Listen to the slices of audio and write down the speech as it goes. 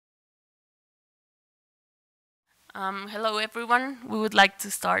Hello everyone. We would like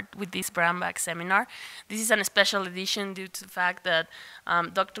to start with this brown bag seminar. This is a special edition due to the fact that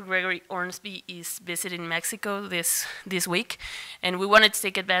Dr. Gregory Ormsby is visiting Mexico this week, and we wanted to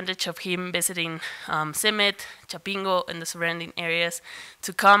take advantage of him visiting CIMMYT, Chapingo, and the surrounding areas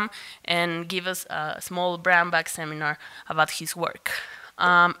to come and give us a small brown bag seminar about his work.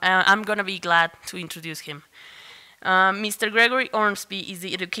 I'm going to be glad to introduce him. Mr. Gregory Ormsby is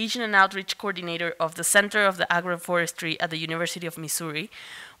the Education and Outreach Coordinator of the Center of the Agroforestry at the University of Missouri,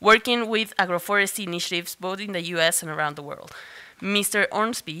 working with agroforestry initiatives both in the US and around the world. Mr.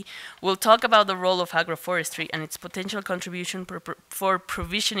 Ormsby will talk about the role of agroforestry and its potential contribution for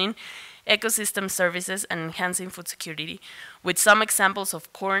provisioning ecosystem services and enhancing food security, with some examples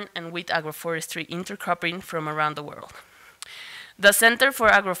of corn and wheat agroforestry intercropping from around the world. The Center for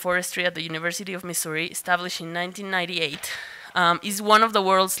Agroforestry at the University of Missouri, established in 1998, is one of the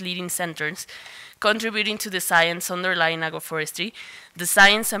world's leading centers, contributing to the science underlying agroforestry, the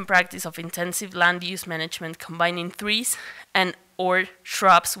science and practice of intensive land use management combining trees and/or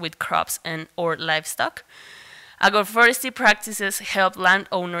shrubs with crops and/or livestock. Agroforestry practices help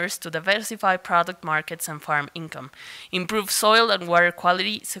landowners to diversify product markets and farm income, improve soil and water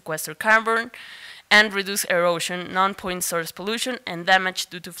quality, sequester carbon, and reduce erosion, non-point source pollution, and damage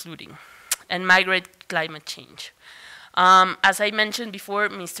due to flooding, and migrate climate change. As I mentioned before,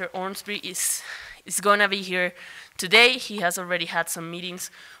 Mr. Ormsby is going to be here today. He has already had some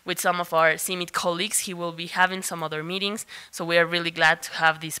meetings with some of our CIMMYT colleagues. He will be having some other meetings, so we are really glad to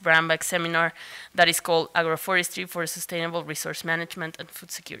have this brown bag seminar that is called Agroforestry for Sustainable Resource Management and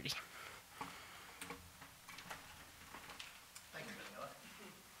Food Security.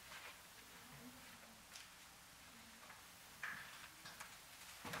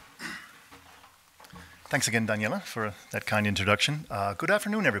 Thanks again, Daniela, for that kind introduction. Good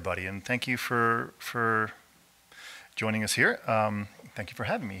afternoon, everybody, and thank you for joining us here. Thank you for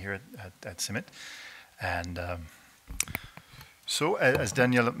having me here at CIMMYT. And so, as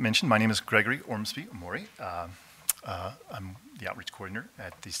Daniela mentioned, my name is Gregory Ormsby Mori. I'm the outreach coordinator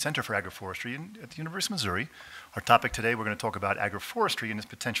at the Center for Agroforestry at the University of Missouri. Our topic today, we're going to talk about agroforestry and its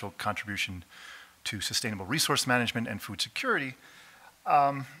potential contribution to sustainable resource management and food security.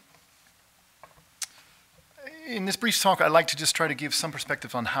 In this brief talk, I'd like to just try to give some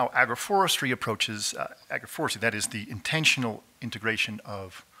perspective on how agroforestry approaches agroforestry, that is the intentional integration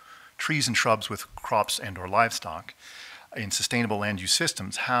of trees and shrubs with crops and or livestock in sustainable land use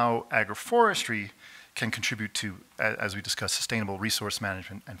systems, how agroforestry can contribute to, as we discussed, sustainable resource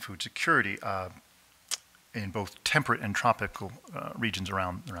management and food security in both temperate and tropical regions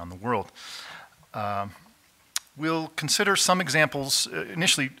around the world. We'll consider some examples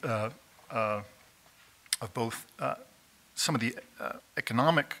initially of both some of the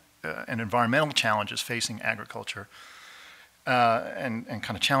economic and environmental challenges facing agriculture and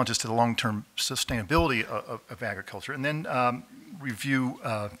kind of challenges to the long-term sustainability of agriculture, and then review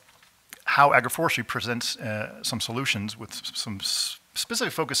how agroforestry presents some solutions with some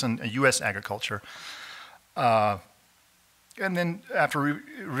specific focus on U.S. agriculture. And then after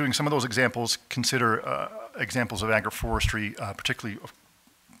reviewing some of those examples, consider examples of agroforestry, particularly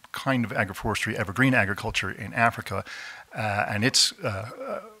kind of agroforestry, evergreen agriculture in Africa, and its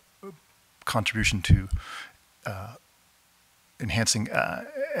contribution to enhancing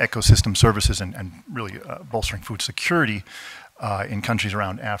ecosystem services and really bolstering food security in countries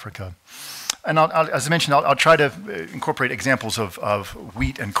around Africa. And as I mentioned, I'll try to incorporate examples of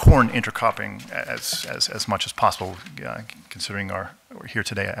wheat and corn intercropping as much as possible, considering we're here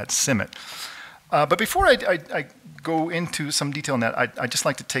today at CIMMYT. But before I go into some detail on that, I'd just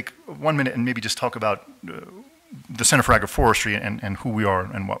like to take 1 minute and maybe just talk about the Center for Agroforestry and who we are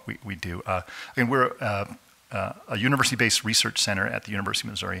and what we do. Again, we're a university-based research center at the University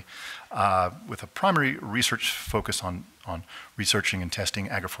of Missouri with a primary research focus on researching and testing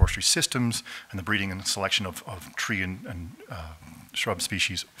agroforestry systems and the breeding and selection of tree and shrub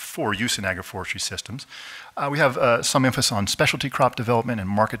species for use in agroforestry systems. We have some emphasis on specialty crop development and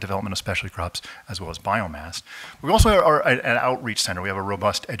market development of specialty crops, as well as biomass. We also are an outreach center. We have a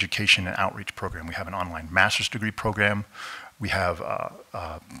robust education and outreach program. We have an online master's degree program. We have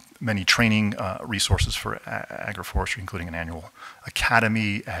many training resources for agroforestry, including an annual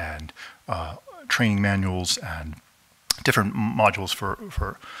academy and training manuals and different modules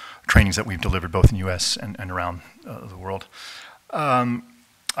for trainings that we've delivered both in the U.S. and around the world.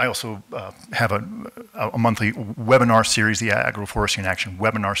 I also have a monthly webinar series, the Agroforestry in Action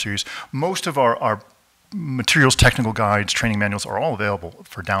webinar series. Most of our materials, technical guides, training manuals are all available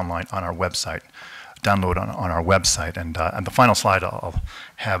for download on our website, download on our website. And the final slide, I'll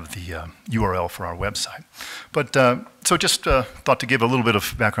have the URL for our website. But so just thought to give a little bit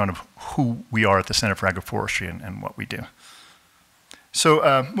of background of who we are at the Center for Agroforestry and what we do.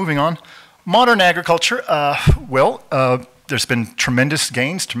 So moving on, modern agriculture. There's been tremendous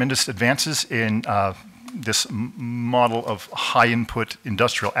gains, tremendous advances in this model of high input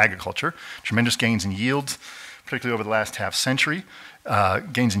industrial agriculture, tremendous gains in yields, particularly over the last half century,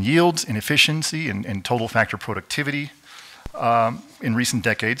 gains in yields, in efficiency, and total factor productivity in recent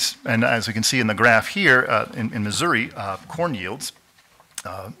decades. And as we can see in the graph here, in Missouri, corn yields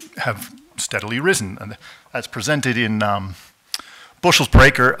have steadily risen. And that's presented in bushels per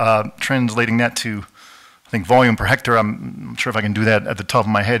acre, translating that to, I think, volume per hectare. I'm not sure if I can do that at the top of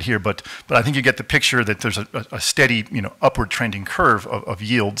my head here, but I think you get the picture that there's a steady, upward trending curve of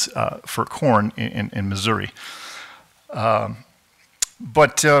yields for corn in Missouri. That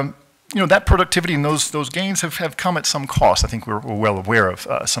productivity and those gains have come at some cost. I think we're well aware of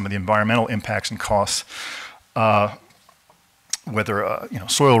some of the environmental impacts and costs, whether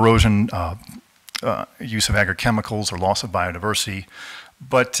soil erosion, use of agrochemicals, or loss of biodiversity.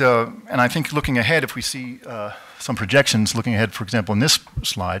 And I think looking ahead, if we see some projections looking ahead, for example, in this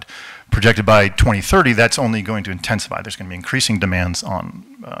slide, projected by 2030, that's only going to intensify. There's going to be increasing demands on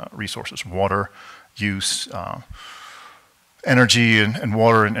resources, water use, energy and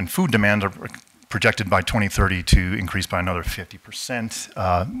water and food demand are projected by 2030 to increase by another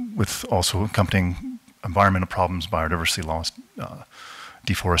 50%, with also accompanying environmental problems, biodiversity loss,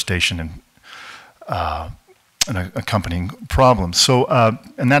 deforestation, and accompanying problems. So,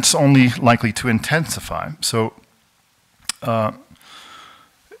 and that's only likely to intensify. So, for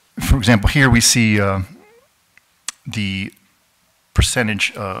example, here we see the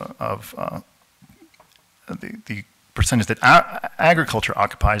percentage of the percentage that agriculture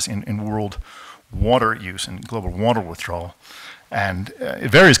occupies in world water use and global water withdrawal. And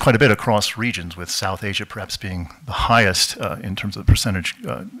it varies quite a bit across regions, with South Asia perhaps being the highest in terms of the percentage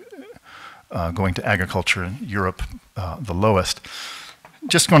going to agriculture, and Europe the lowest.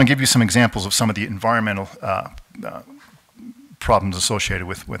 Just going to give you some examples of some of the environmental problems associated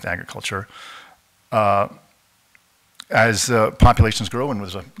with agriculture. As populations grow and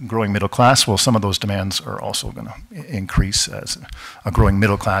with a growing middle class, well, some of those demands are also going to increase as a growing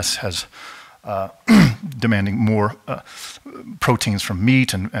middle class has demanding more proteins from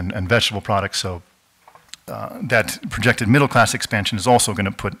meat and vegetable products. So that projected middle class expansion is also going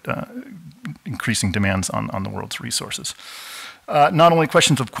to put increasing demands on the world's resources. Not only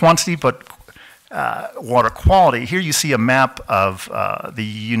questions of quantity, but water quality. Here you see a map of the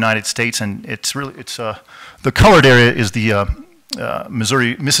United States, and the colored area is the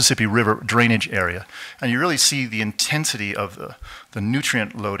Mississippi River drainage area, and you really see the intensity of the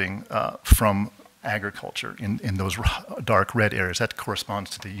nutrient loading from agriculture in those dark red areas. That corresponds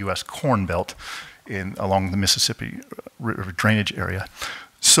to the U.S. Corn Belt along the Mississippi River drainage area.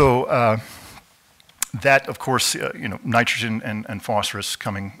 So that, of course, nitrogen and phosphorus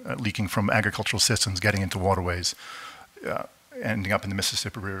leaking from agricultural systems, getting into waterways, ending up in the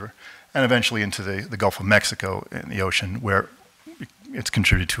Mississippi River, and eventually into the Gulf of Mexico in the ocean, where it's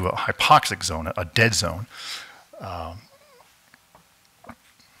contributed to a hypoxic zone, a dead zone.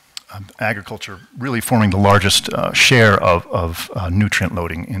 Agriculture really forming the largest share of nutrient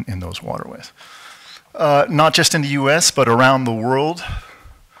loading in those waterways. Not just in the US, but around the world,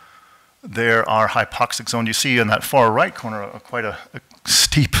 there are hypoxic zones. You see in that far right corner quite a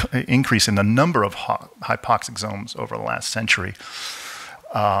steep increase in the number of hypoxic zones over the last century.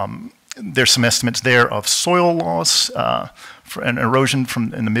 There's some estimates there of soil loss and erosion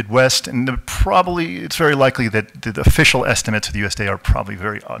in the Midwest, and it's very likely that the official estimates of the USDA are probably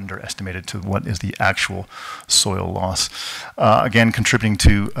very underestimated to what is the actual soil loss. Again, contributing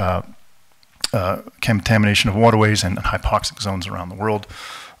to contamination of waterways and hypoxic zones around the world.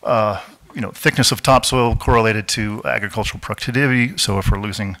 Thickness of topsoil correlated to agricultural productivity. So if we're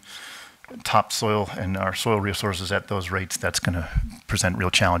losing topsoil and our soil resources at those rates, that's going to present real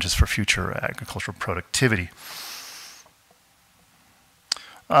challenges for future agricultural productivity.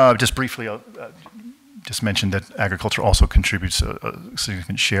 Just briefly, I'll just mention that agriculture also contributes a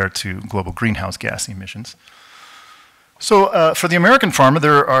significant share to global greenhouse gas emissions. So for the American farmer,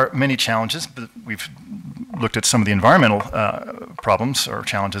 there are many challenges, but we've looked at some of the environmental problems or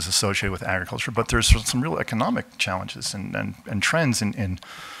challenges associated with agriculture, but there's some real economic challenges and trends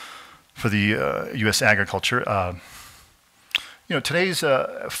for the U.S. agriculture. Today's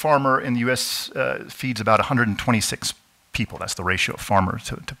farmer in the U.S. feeds about 126 people. That's the ratio of farmer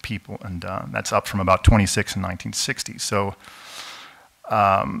to people, and that's up from about 26 in 1960. So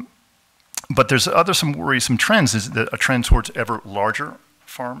But there's some worrisome trends, is that a trend towards ever larger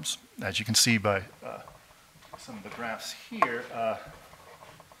farms. As you can see by some of the graphs here,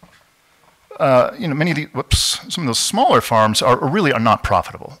 many of the, some of those smaller farms are not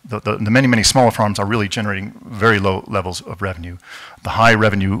profitable. The many smaller farms are really generating very low levels of revenue. The high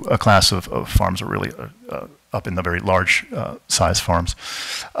revenue class of farms are really up in the very large size farms.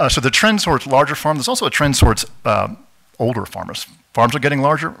 So the trend towards larger farms, there's also a trend towards older farmers. Farms are getting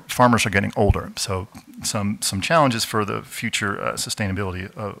larger, farmers are getting older. So some challenges for the future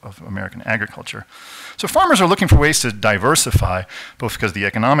sustainability of American agriculture. So farmers are looking for ways to diversify, both because the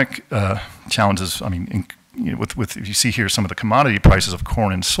economic challenges, I mean, if you see here some of the commodity prices of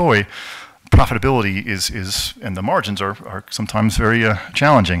corn and soy, profitability is and the margins are sometimes very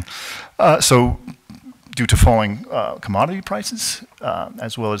challenging. So due to falling commodity prices,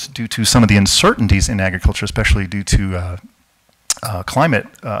 as well as due to some of the uncertainties in agriculture, especially due to climate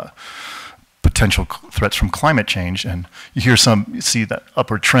potential threats from climate change, and you see that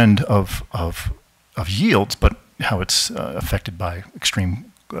upward trend of yields, but how it's affected by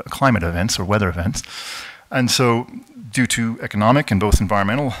extreme climate events or weather events. And so, due to economic and both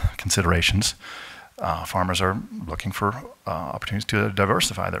environmental considerations, farmers are looking for opportunities to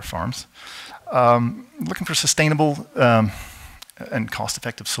diversify their farms, looking for sustainable and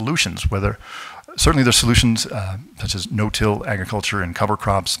cost-effective solutions. Certainly there's solutions such as no-till agriculture and cover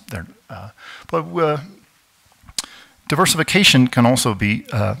crops. But diversification can also be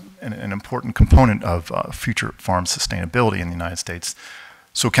an important component of future farm sustainability in the United States.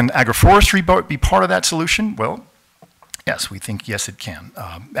 So can agroforestry be part of that solution? Well, yes, we think yes it can.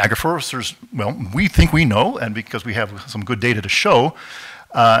 Agroforesters, well, we think we know, and because we have some good data to show,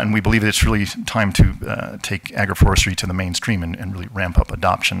 and we believe that it's really time to take agroforestry to the mainstream and really ramp up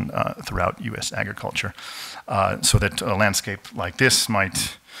adoption throughout U.S. agriculture, so that a landscape like this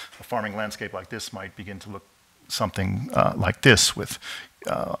a farming landscape like this might begin to look something like this, with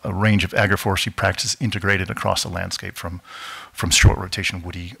a range of agroforestry practices integrated across the landscape, from short rotation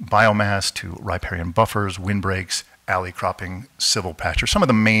woody biomass to riparian buffers, windbreaks, alley cropping, civil pasture, some of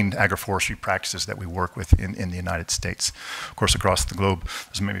the main agroforestry practices that we work with in the United States. Of course, across the globe,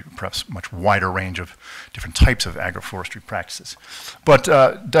 there's maybe perhaps a much wider range of different types of agroforestry practices. But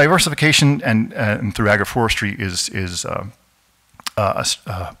diversification and through agroforestry is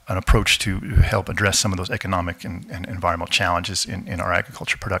an approach to help address some of those economic and environmental challenges in our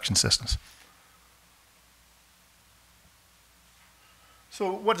agriculture production systems. So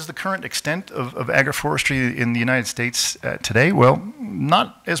what is the current extent of agroforestry in the United States today? Well,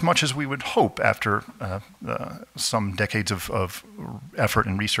 not as much as we would hope after some decades of effort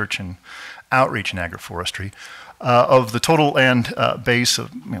and research and outreach in agroforestry. Of the total land base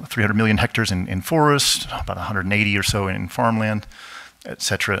of 300 million hectares in forest, about 180 or so in farmland, et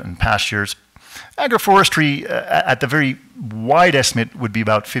cetera, and pastures, agroforestry at the very wide estimate would be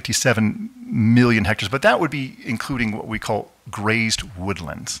about 57 million hectares, but that would be including what we call grazed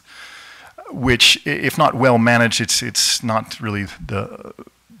woodlands, which, if not well managed, it's not really the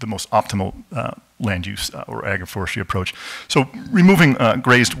most optimal land use or agroforestry approach. So removing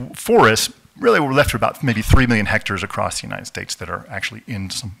grazed forests, really we're left with about maybe 3 million hectares across the United States that are actually in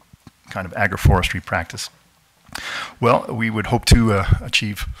some kind of agroforestry practice. Well, we would hope to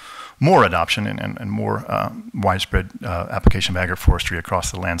achieve more adoption and more widespread application of agroforestry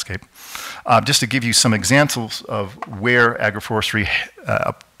across the landscape. Just to give you some examples of where agroforestry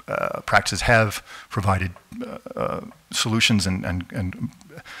practices have provided solutions and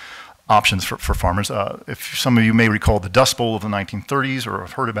options for farmers. If some of you may recall the Dust Bowl of the 1930s, or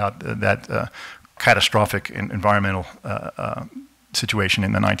have heard about that catastrophic environmental situation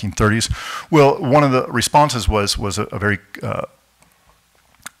in the 1930s. Well, one of the responses was a very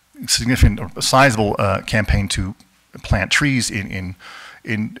significant or sizable campaign to plant trees in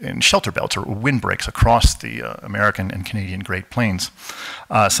shelter belts or windbreaks across the American and Canadian Great Plains.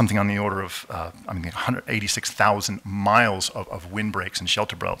 Something on the order of 186,000 miles of windbreaks and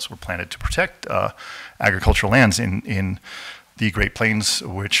shelter belts were planted to protect agricultural lands in the Great Plains,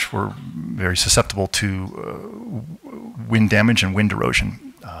 which were very susceptible to wind damage and wind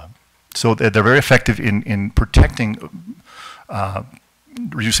erosion. So they're very effective in protecting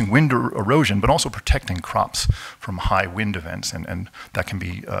reducing wind erosion, but also protecting crops from high wind events, and that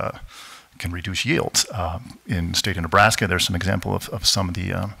can reduce yields. In the state of Nebraska, there's some example of some of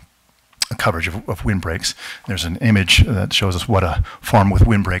the coverage of windbreaks. There's an image that shows us what a farm with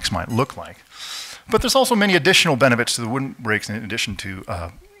windbreaks might look like. But there's also many additional benefits to the windbreaks in addition to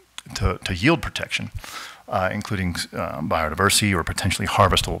to yield protection, including biodiversity or potentially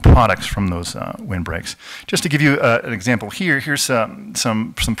harvestable products from those windbreaks. Just to give you an example here, here's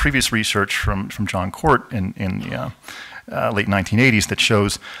some previous research from John Court in the late 1980s that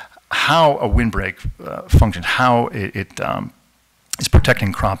shows how a windbreak functions, how it is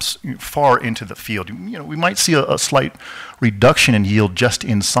protecting crops far into the field. You know, we might see a slight reduction in yield just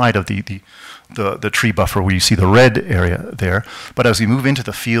inside of the tree buffer where you see the red area there. But as we move into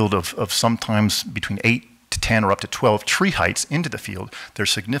the field of sometimes between 8 to 10 or up to 12 tree heights into the field, there's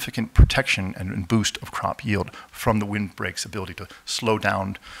significant protection and boost of crop yield from the windbreak's ability to slow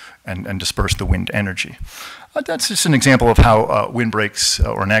down and disperse the wind energy. That's just an example of how windbreaks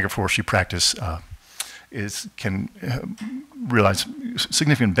or an agroforestry practice can realize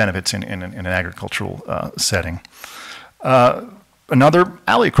significant benefits in an agricultural setting. Another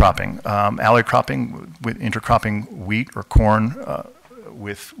alley cropping. Alley cropping with intercropping wheat or corn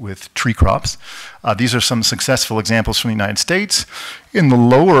with tree crops. These are some successful examples from the United States. In the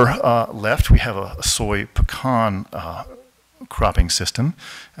lower left, we have a soy pecan cropping system,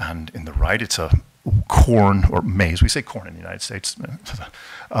 and in the right, it's a corn or maize. We say corn in the United States.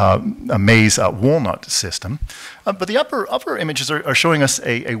 A maize walnut system. But the upper images are showing us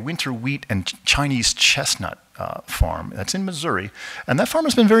a winter wheat and Chinese chestnut farm that's in Missouri, and that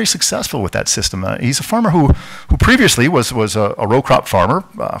farmer's been very successful with that system. He's a farmer who previously was a row crop farmer,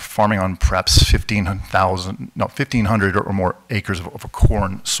 farming on perhaps 1,500 or more acres of a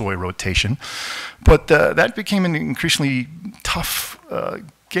corn soy rotation, but that became an increasingly tough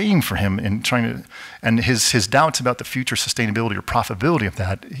game for him in trying to, and his doubts about the future sustainability or profitability of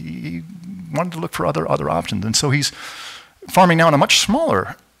that, he wanted to look for other options, and so he's farming now on a much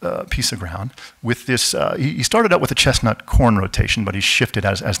smaller piece of ground with this. He started out with a chestnut corn rotation, but he's shifted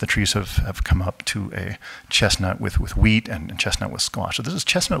as the trees have come up to a chestnut with wheat and chestnut with squash. So this is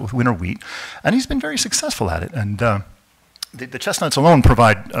chestnut with winter wheat, and he's been very successful at it. And the chestnuts alone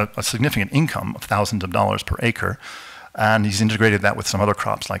provide a significant income of thousands of dollars per acre, and he's integrated that with some other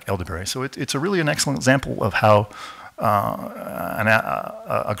crops like elderberry. So it's really an excellent example of how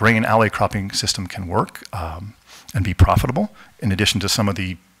a grain alley cropping system can work and be profitable, in addition to some of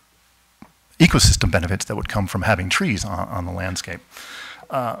the ecosystem benefits that would come from having trees on the landscape.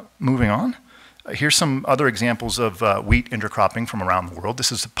 Moving on, here's some other examples of wheat intercropping from around the world.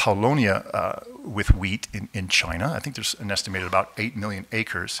 This is Paulownia with wheat in China. I think there's an estimated about 8 million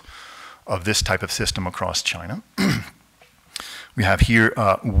acres of this type of system across China. We have here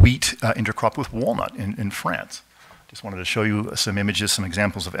wheat intercrop with walnut in France. Just wanted to show you some images, some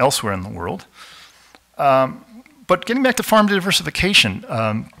examples of elsewhere in the world. But getting back to farm diversification,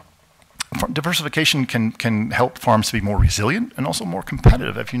 diversification can help farms to be more resilient and also more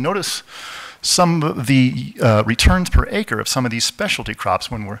competitive. If you notice some of the returns per acre of some of these specialty crops,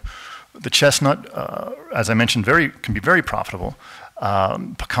 the chestnut, as I mentioned, can be very profitable.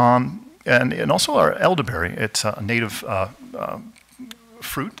 Pecan, and also our elderberry. It's a native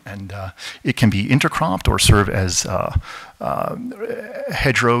fruit, and it can be intercropped or serve as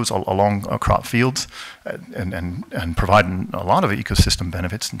hedgerows along crop fields, and provide a lot of ecosystem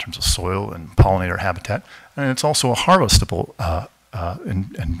benefits in terms of soil and pollinator habitat. And it's also a harvestable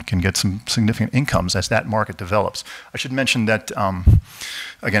and can get some significant incomes as that market develops. I should mention that,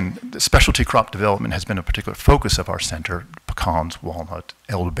 again, the specialty crop development has been a particular focus of our center: pecans, walnut,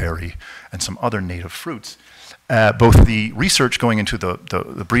 elderberry, and some other native fruits. Both the research going into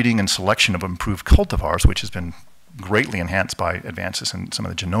the breeding and selection of improved cultivars, which has been greatly enhanced by advances in some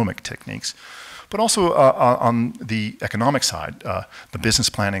of the genomic techniques, but also on the economic side, the business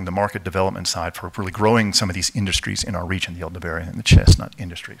planning, the market development side for really growing some of these industries in our region, the elderberry and the chestnut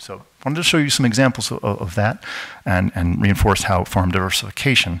industry. So I wanted to show you some examples of that and reinforce how farm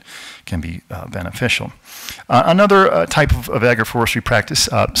diversification can be beneficial. Another type of agroforestry practice,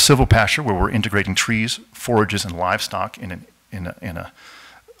 silvopasture, where we're integrating trees, forages, and livestock in a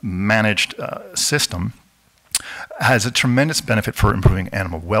managed system, has a tremendous benefit for improving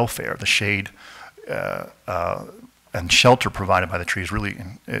animal welfare. The shade and shelter provided by the trees really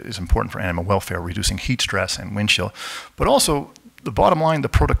is important for animal welfare, reducing heat stress and wind chill. But also, the bottom line, the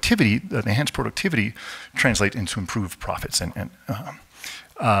productivity, the enhanced productivity, translates into improved profits. The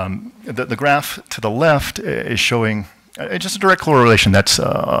graph to the left is showing just a direct correlation. That's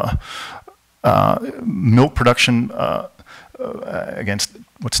milk production against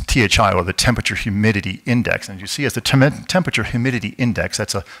what's THI, or the temperature humidity index. And you see, as the temperature humidity index,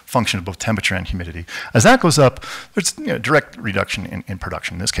 that's a function of both temperature and humidity. As that goes up, there's direct reduction in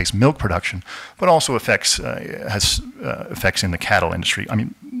production, in this case milk production, but also has effects in the cattle industry. I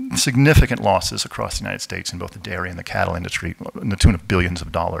mean, significant losses across the United States in both the dairy and the cattle industry, in the tune of billions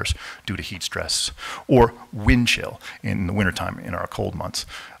of dollars due to heat stress or wind chill in the wintertime in our cold months.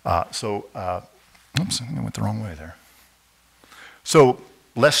 Oops, I think I went the wrong way there. So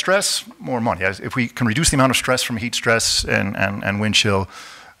less stress, more money. If we can reduce the amount of stress from heat stress and wind chill,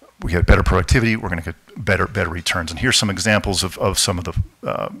 we get better productivity, we're going to get better returns. And here's some examples of some of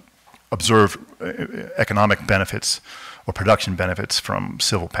the observed economic benefits or production benefits from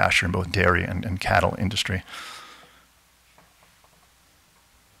silvopasture in both dairy and cattle industry.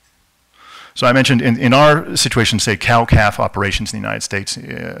 So I mentioned in our situation, say cow-calf operations in the United States,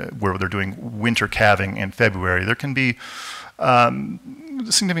 where they're doing winter calving in February, there can be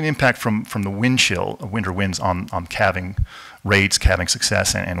significant impact from the wind chill, winter winds on calving rates, calving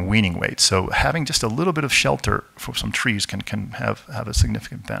success, and weaning weights. So having just a little bit of shelter for some trees can have a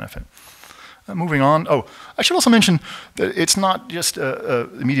significant benefit. Moving on. Oh, I should also mention that it's not just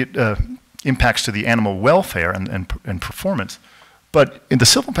immediate impacts to the animal welfare and performance, but in the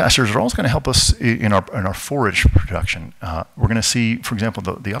silvopastures are also going to help us in our forage production. We're going to see, for example,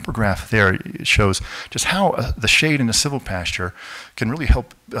 the upper graph there shows just how the shade in the silvopasture can really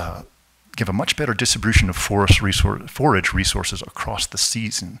help give a much better distribution of forage resources across the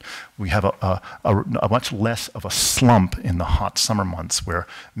season. We have a much less of a slump in the hot summer months where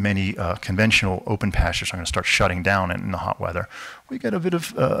many conventional open pastures are going to start shutting down in the hot weather. We get a bit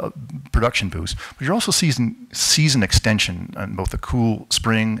of production boost, but you're also season extension in both the cool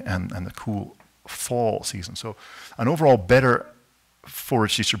spring and the cool fall season. So an overall better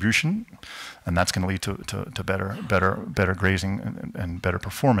forage distribution, and that's going to lead to better grazing and better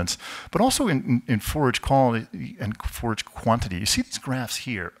performance. But also in forage quality and forage quantity. You see these graphs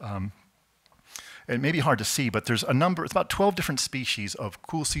here. It may be hard to see, but there's a number, it's about 12 different species of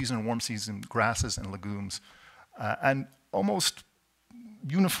cool season and warm season grasses and legumes. And almost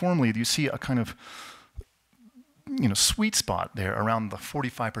uniformly, you see a kind of sweet spot there around the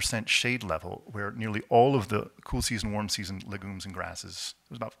 45% shade level, where nearly all of the cool season, warm season legumes and grasses,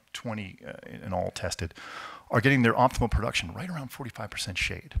 there's about 20 in all tested, are getting their optimal production right around 45%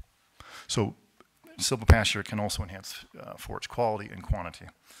 shade. So silvopasture can also enhance forage quality and quantity.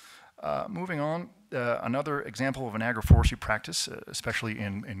 Moving on, another example of an agroforestry practice, especially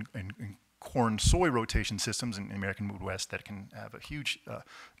in corn-soy rotation systems in the American Midwest that can have a huge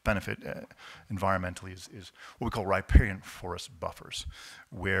benefit environmentally is what we call riparian forest buffers,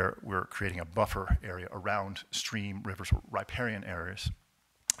 where we're creating a buffer area around stream, rivers, or riparian areas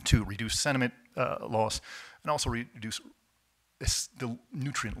to reduce sediment loss and also reduce the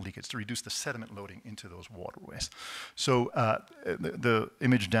nutrient leakage, to reduce the sediment loading into those waterways. So the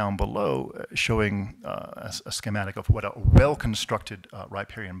image down below showing a schematic of what a well-constructed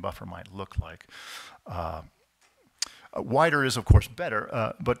riparian buffer might look like. Wider is, of course,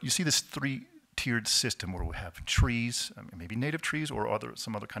 better, but you see this three-tiered system where we have trees, maybe native trees or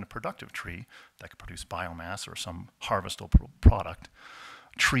some other kind of productive tree that could produce biomass or some harvestable product.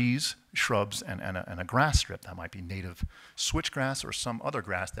 Trees, shrubs, and a grass strip that might be native switchgrass or some other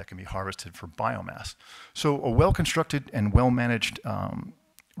grass that can be harvested for biomass. So a well-constructed and well-managed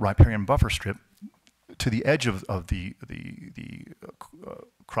riparian buffer strip to the edge of the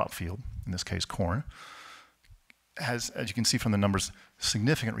crop field, in this case corn, has, as you can see from the numbers,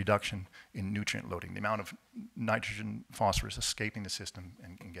 significant reduction in nutrient loading. The amount of nitrogen, phosphorus escaping the system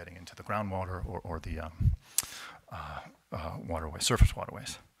and getting into the groundwater or the surface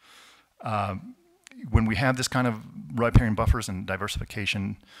waterways. When we have this kind of riparian buffers and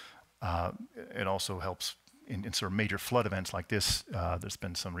diversification, it also helps in sort of major flood events like this. There's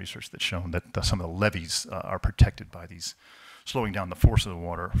been some research that's shown that some of the levees are protected by these, slowing down the force of the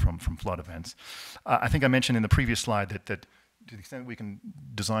water from flood events. I think I mentioned in the previous slide that to the extent we can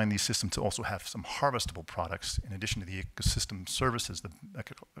design these systems to also have some harvestable products, in addition to the ecosystem services, the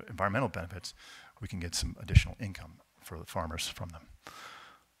environmental benefits, we can get some additional income for the farmers from them.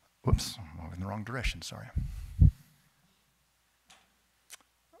 Whoops, I'm moving in the wrong direction, sorry.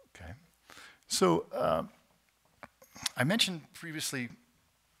 Okay, so I mentioned previously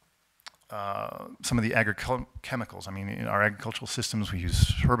some of the agrochemicals. I mean, in our agricultural systems, we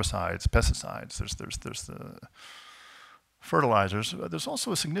use herbicides, pesticides, there's the fertilizers. There's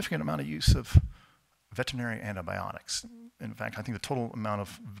also a significant amount of use of veterinary antibiotics. In fact, I think the total amount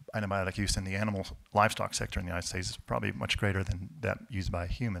of antibiotic use in the animal livestock sector in the United States is probably much greater than that used by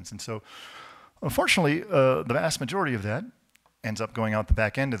humans. And so, unfortunately, the vast majority of that ends up going out the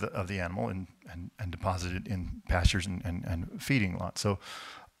back end of the animal and deposited in pastures and feeding lots. So,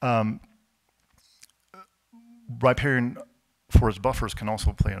 riparian forest buffers can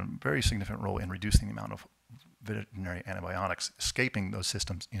also play a very significant role in reducing the amount of veterinary antibiotics escaping those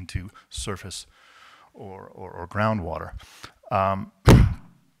systems into surface or groundwater.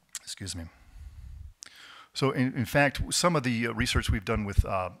 Excuse me. So in fact, some of the research we've done with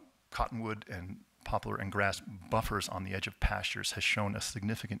cottonwood and poplar and grass buffers on the edge of pastures has shown a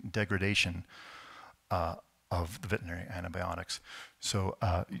significant degradation of the veterinary antibiotics. So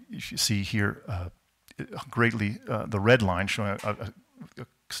if you see here, greatly the red line showing a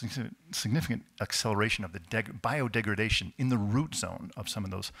significant acceleration of the biodegradation in the root zone of some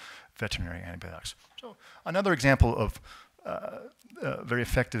of those veterinary antibiotics. So another example of very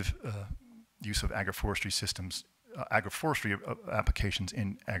effective use of agroforestry systems, agroforestry applications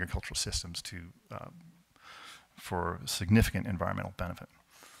in agricultural systems for significant environmental benefit.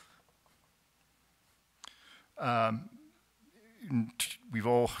 We've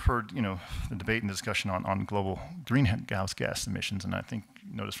all heard, you know, the debate and discussion on global greenhouse gas emissions, and I think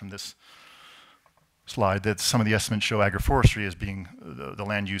you notice from this slide that some of the estimates show agroforestry as being the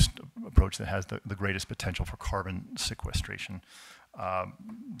land use approach that has the greatest potential for carbon sequestration.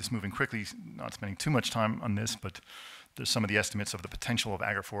 Just moving quickly, not spending too much time on this, but there's some of the estimates of the potential of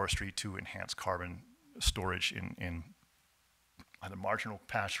agroforestry to enhance carbon storage in either marginal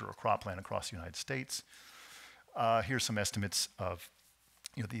pasture or cropland across the United States. Here's some estimates of,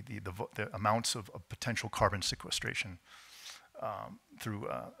 you know, the amounts of potential carbon sequestration through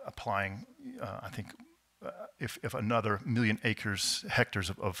applying, I think, if another 1 million hectares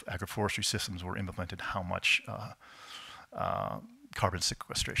of agroforestry systems were implemented, how much carbon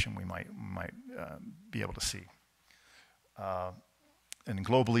sequestration we might be able to see. And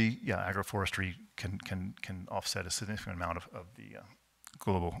globally, yeah, agroforestry can offset a significant amount of the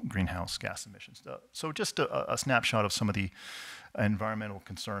global greenhouse gas emissions. So just a snapshot of some of the environmental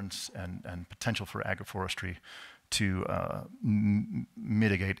concerns and potential for agroforestry to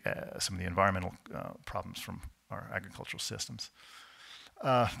mitigate some of the environmental problems from our agricultural systems.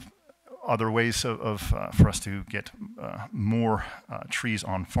 Other ways for us to get more trees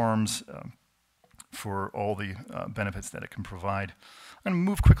on farms for all the benefits that it can provide. I'm going to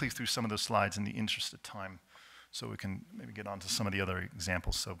move quickly through some of those slides in the interest of time so we can maybe get on to some of the other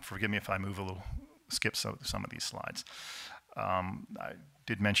examples. So forgive me if I skip some of these slides. I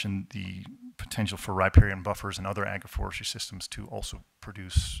did mention the potential for riparian buffers and other agroforestry systems to also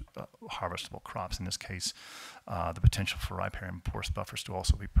produce harvestable crops. In this case, the potential for riparian forest buffers to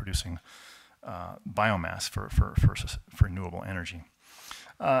also be producing biomass for renewable energy.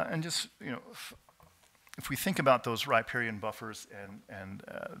 And just, you know, if we think about those riparian buffers and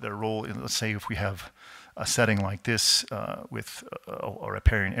their role in, let's say, if we have a setting like this with a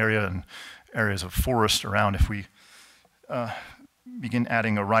riparian area and areas of forest around, if we begin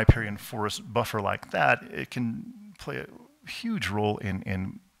adding a riparian forest buffer like that, it can play a huge role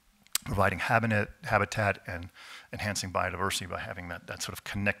in providing habitat and enhancing biodiversity by having that sort of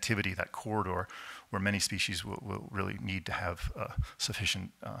connectivity, that corridor where many species will really need to have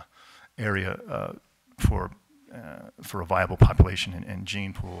sufficient area for a viable population and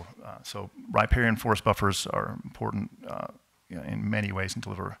gene pool. So riparian forest buffers are important in many ways and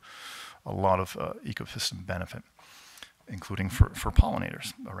deliver a lot of ecosystem benefit, including for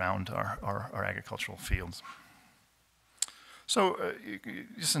pollinators around our agricultural fields. So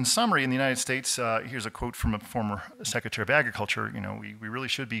just in summary, in the United States, here's a quote from a former Secretary of Agriculture. You know, we really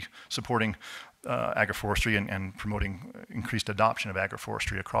should be supporting agroforestry and promoting increased adoption of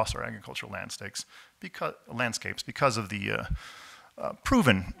agroforestry across our agricultural landscapes because of the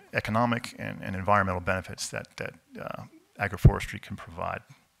proven economic and environmental benefits that agroforestry can provide.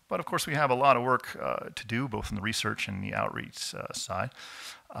 But of course, we have a lot of work to do, both in the research and the outreach side.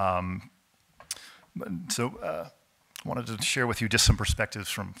 I wanted to share with you just some perspectives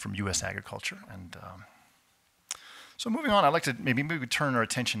from U.S. agriculture. And so moving on, I'd like to maybe turn our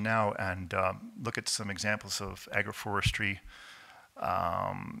attention now and look at some examples of agroforestry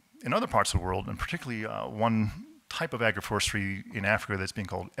in other parts of the world, and particularly one type of agroforestry in Africa that's being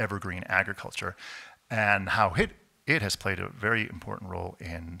called evergreen agriculture, and how it has played a very important role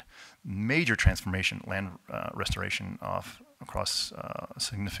in major transformation, land restoration across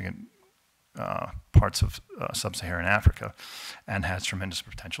significant parts of sub-Saharan Africa, and has tremendous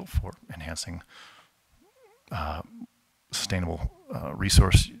potential for enhancing sustainable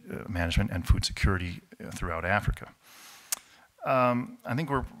resource management and food security throughout Africa. I think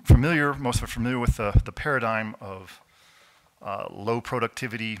most of us are familiar with the paradigm of low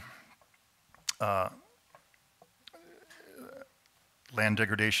productivity, land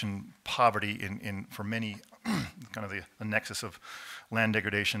degradation, poverty for many, kind of the nexus of land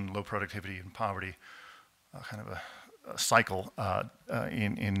degradation, low productivity, and poverty, kind of cycle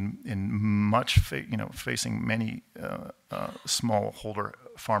in much, facing many smallholder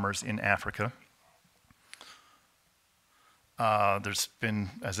farmers in Africa. There's been,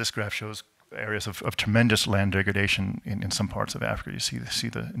 as this graph shows, areas of tremendous land degradation in some parts of Africa. You see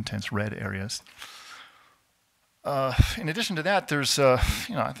the intense red areas. In addition to that, there's, I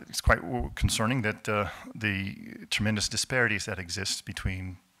think it's quite concerning that the tremendous disparities that exist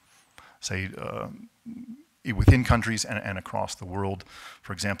between, say, within countries and across the world.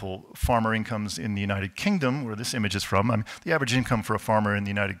 For example, farmer incomes in the United Kingdom, where this image is from, the average income for a farmer in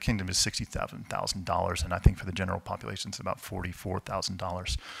the United Kingdom is $67,000, and I think for the general population it's about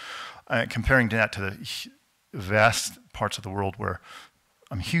 $44,000. Comparing that to the vast parts of the world where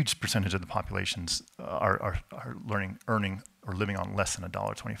a huge percentage of the populations are earning or living on less than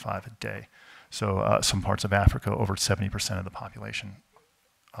 $1.25 a day. So some parts of Africa, over 70% of the population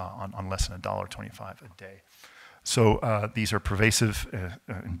on less than $1.25 a day. So these are pervasive,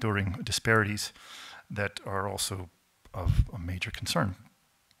 enduring disparities that are also of a major concern.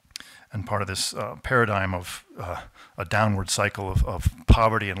 And part of this paradigm of a downward cycle of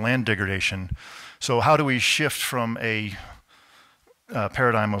poverty and land degradation. So how do we shift from a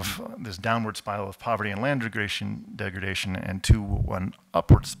paradigm of this downward spiral of poverty and land degradation and to an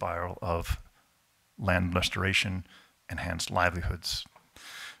upward spiral of land restoration, enhanced livelihoods?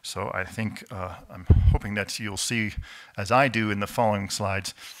 So I think, I'm hoping that you'll see, as I do in the following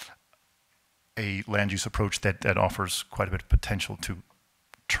slides, a land use approach that offers quite a bit of potential to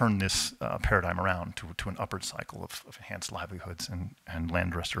turn this paradigm around to an upward cycle of enhanced livelihoods and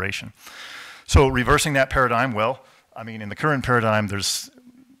land restoration. So reversing that paradigm, well, I mean, in the current paradigm, there's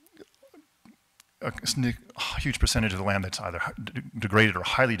a huge percentage of the land that's either degraded or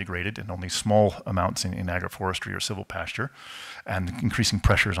highly degraded, and only small amounts in agroforestry or silvo pasture, and increasing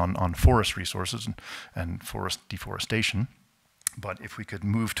pressures on forest resources and forest deforestation. But if we could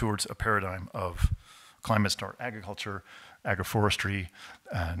move towards a paradigm of climate-smart agriculture, agroforestry,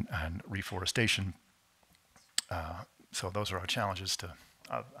 and reforestation, so those are our challenges to,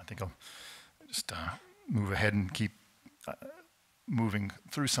 I think I'll just move ahead and keep moving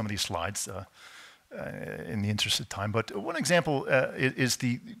through some of these slides in the interest of time. But one example is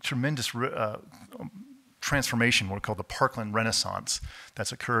the tremendous transformation, what we call the parkland renaissance,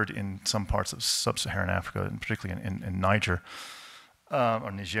 that's occurred in some parts of sub-Saharan Africa, and particularly in Niger,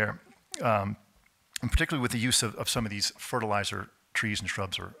 or Niger, and particularly with the use of some of these fertilizer trees and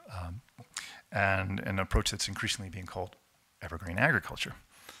shrubs, and an approach that's increasingly being called evergreen agriculture.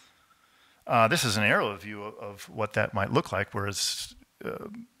 This is an aerial view of what that might look like, whereas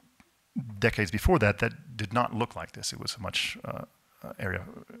decades before that, that did not look like this. It was a much area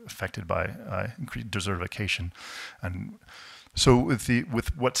affected by increased desertification. And so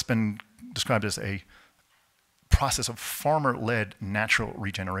with what's been described as a process of farmer-led natural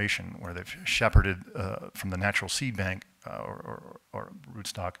regeneration, where they've shepherded from the natural seed bank or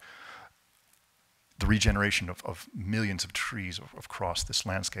rootstock, the regeneration of millions of trees across this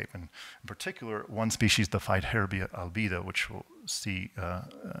landscape. And in particular, one species, the Phyterbia albida, which we'll see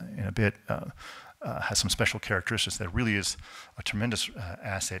in a bit, has some special characteristics that really is a tremendous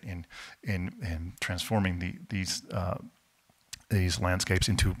asset in transforming these landscapes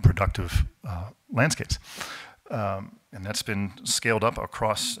into productive landscapes. And that's been scaled up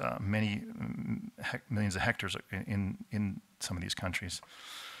across many millions of hectares in some of these countries.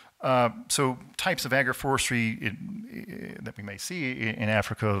 So types of agroforestry that we may see in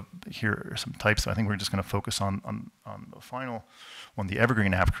Africa, here are some types. I think we're just going to focus on the final one, the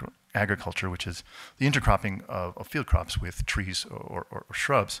evergreen agriculture, which is the intercropping of field crops with trees or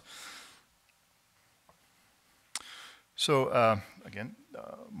shrubs. So again,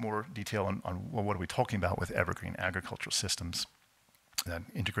 more detail on well, what are we talking about with evergreen agricultural systems,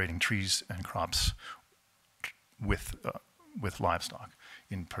 integrating trees and crops with livestock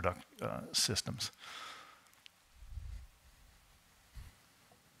in product systems.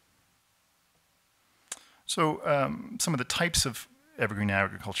 So some of the types of evergreen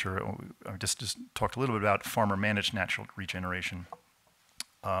agriculture, I just talked a little bit about farmer-managed natural regeneration.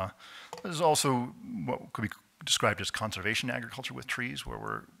 There's also what could be described as conservation agriculture with trees, where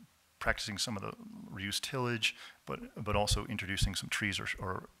we're practicing some of the reduced tillage, but also introducing some trees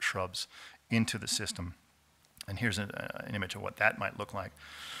or shrubs into the system. And here's an image of what that might look like.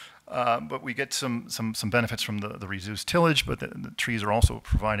 But we get some benefits from the reduced tillage, but the trees are also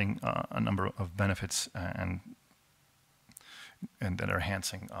providing a number of benefits and that are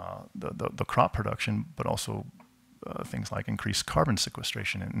enhancing the crop production, but also things like increased carbon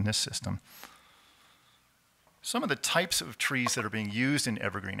sequestration in this system. Some of the types of trees that are being used in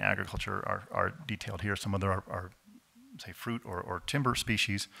evergreen agriculture are detailed here. Some of them are say, fruit or timber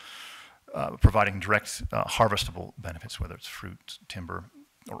species, providing direct harvestable benefits, whether it's fruit, timber,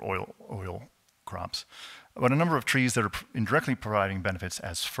 or oil crops. But a number of trees that are indirectly providing benefits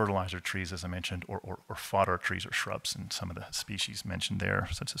as fertilizer trees, as I mentioned, or fodder trees or shrubs, and some of the species mentioned there,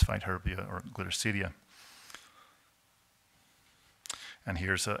 such as Phyteherbia or Gliricidia. And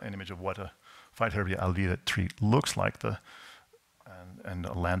here's an image of what a Phyteherbia albida tree looks like, and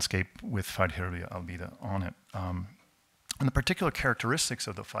a landscape with Phyteherbia albida on it. And the particular characteristics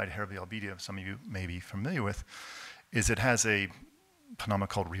of the Phyteherbia albida, some of you may be familiar with, is it has a phenomenon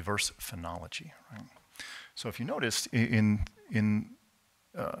called reverse phenology. Right? So if you noticed in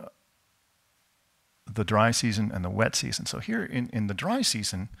the dry season and the wet season, so here in the dry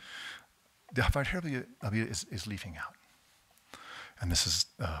season, the Phyteherbia albida is leafing out. And this is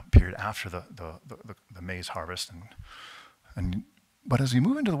a period after the maize harvest. But as we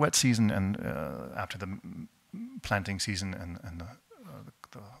move into the wet season and after the planting season and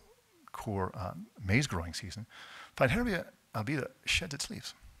the core maize growing season, Phyteherbia albida sheds its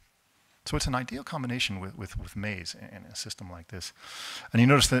leaves. So it's an ideal combination with maize in a system like this. And you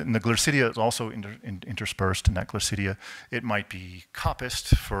notice that in the Gliricidia is also interspersed. In that Gliricidia, it might be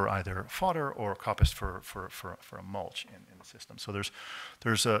coppiced for either fodder or coppiced for a mulch in the system. So there's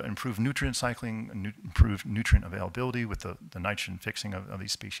improved nutrient cycling, improved nutrient availability with the nitrogen fixing of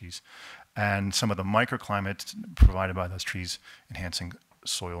these species, and some of the microclimate provided by those trees enhancing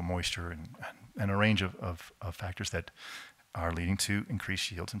soil moisture and a range of factors that are leading to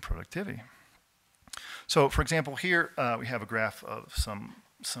increased yields and productivity. So, for example, here we have a graph of some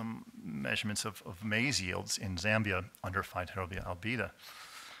measurements of maize yields in Zambia under Phyteherbia albida.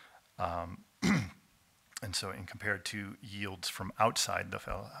 And so, compared to yields from outside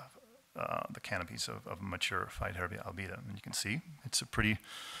the canopies of mature Phyteherbia albida, and you can see it's a pretty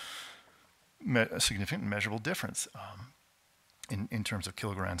significant and measurable difference in terms of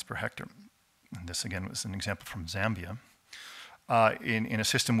kilograms per hectare. And this again was an example from Zambia. In a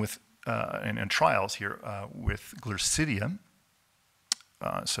system with, in trials here with Gliricidia.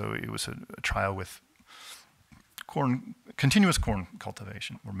 So it was a trial with continuous corn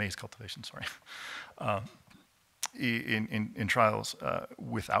cultivation, or maize cultivation, sorry. In trials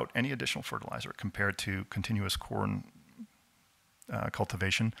without any additional fertilizer compared to continuous corn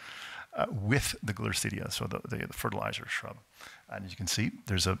cultivation with the Gliricidia, so the fertilizer shrub. And as you can see,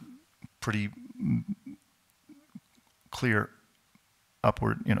 there's a pretty clear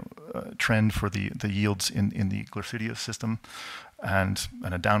upward, trend for the yields in the Gliricidia system, and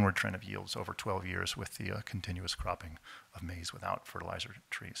a downward trend of yields over 12 years with the continuous cropping of maize without fertilizer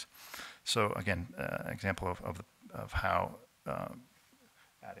trees. So again, example of how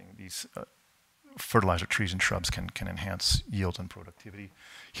adding these fertilizer trees and shrubs can enhance yield and productivity.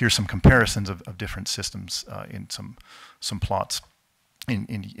 Here's some comparisons of different systems in some plots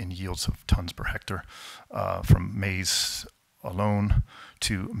in yields of tons per hectare from maize alone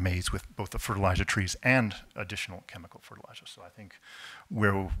to maize with both the fertilizer trees and additional chemical fertilizers. So I think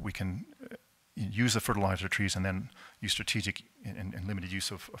where we can use the fertilizer trees and then use strategic and limited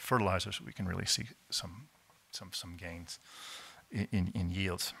use of fertilizers, we can really see some gains in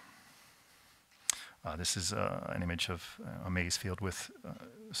yields. This is an image of a maize field with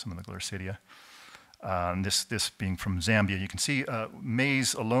some of the Gliricidia. This being from Zambia, you can see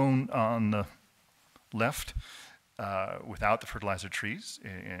maize alone on the left, without the fertilizer trees,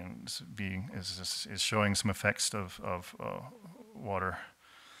 and is showing some effects of water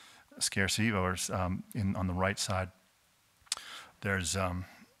scarcity. Whereas on the right side, there's a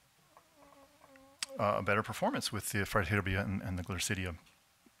better performance with the Phyteherbia and the Gliricidia,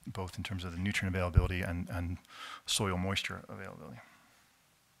 both in terms of the nutrient availability and soil moisture availability.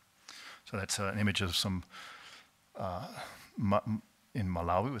 So that's an image of some in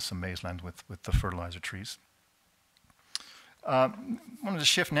Malawi with some maize land with the fertilizer trees. I wanted to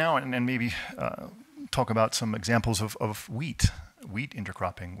shift now and maybe talk about some examples of wheat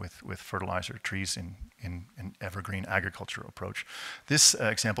intercropping with fertilizer trees in an evergreen agriculture approach. This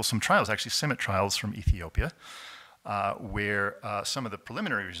example, some trials, actually CIMMYT trials from Ethiopia, where some of the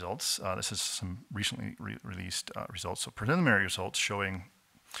preliminary results, this is some recently released results, so preliminary results showing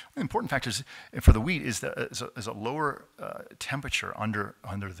important factors for the wheat is a lower temperature under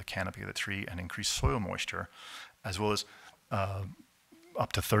the canopy of the tree and increased soil moisture, as well as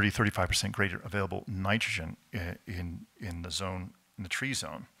up to 30–35% greater available nitrogen in the tree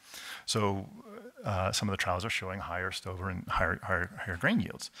zone. So some of the trials are showing higher stover and higher grain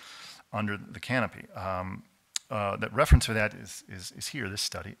yields under the canopy. That reference for that is here, this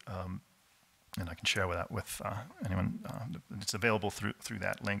study, and I can share that with anyone. It's available through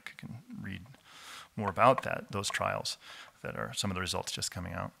that link. You can read more about those trials that are some of the results just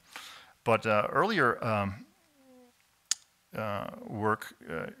coming out. But earlier work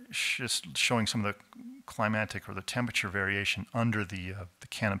just showing some of the climatic or the temperature variation under the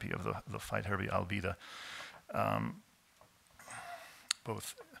canopy of the Phyterbia albida.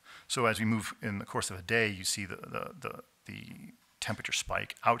 Both. So as we move in the course of a day, you see the temperature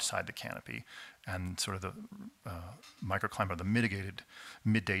spike outside the canopy, and sort of the microclimate or the mitigated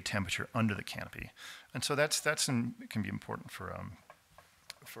midday temperature under the canopy, and so can be important for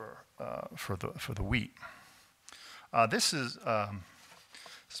the wheat. This is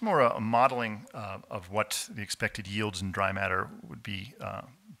more a modeling of what the expected yields in dry matter would be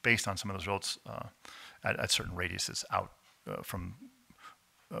based on some of those results at certain radiuses out from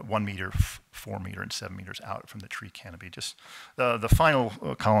 1 meter, 4 meter, and 7 meters out from the tree canopy. Just the final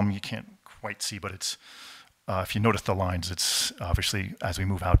column you can't quite see, but it's if you notice the lines, it's obviously as we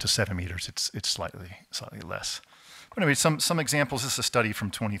move out to 7 meters, it's slightly less. But anyway, some examples. This is a study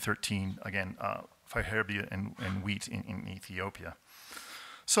from 2013. Again, Phyterbia and wheat in Ethiopia.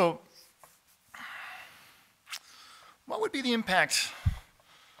 So, what would be the impact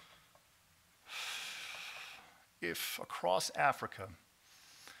if across Africa,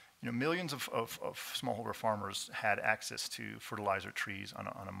 millions of smallholder farmers had access to fertilizer trees on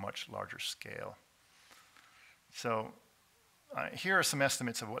a much larger scale? So here are some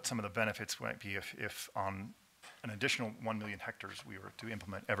estimates of what some of the benefits might be if on an additional 1 million hectares we were to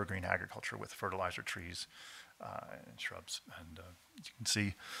implement evergreen agriculture with fertilizer trees and shrubs. And you can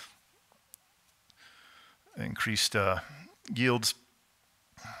see increased yields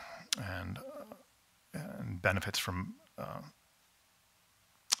and benefits from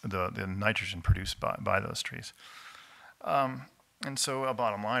the nitrogen produced by those trees. And so a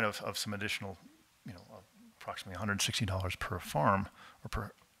bottom line of some additional, approximately $160 per farm or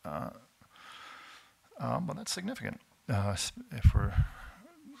per, well, that's significant. If we're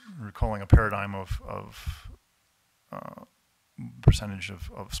recalling a paradigm of percentage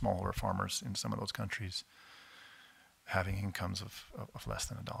of smallholder farmers in some of those countries having incomes of less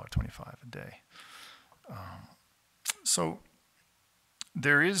than $1.25 a day. So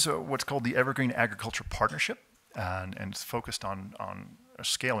there is what's called the Evergreen Agriculture Partnership, and it's focused on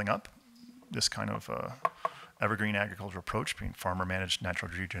scaling up this kind of evergreen agriculture approach between farmer-managed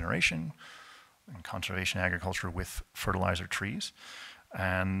natural regeneration and conservation agriculture with fertilizer trees,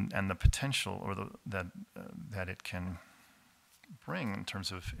 and the potential or that it can bring in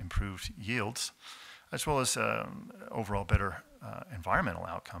terms of improved yields, as well as overall better environmental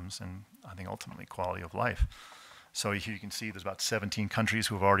outcomes, and I think ultimately quality of life. So here you can see there's about 17 countries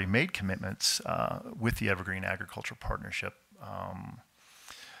who have already made commitments with the Evergreen Agriculture Partnership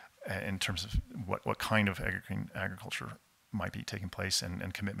in terms of what kind of evergreen agriculture might be taking place,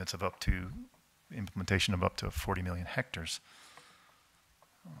 and commitments of up to implementation of up to 40 million hectares.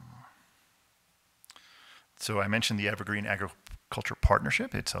 So I mentioned the Evergreen Agriculture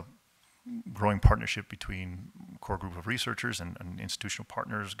Partnership. It's a growing partnership between a core group of researchers and institutional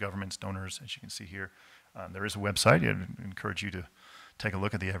partners, governments, donors, as you can see here. There is a website. I'd encourage you to take a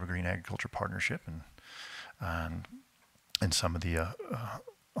look at the Evergreen Agriculture Partnership and some of the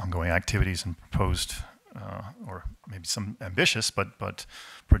ongoing activities and proposed, or maybe some ambitious, but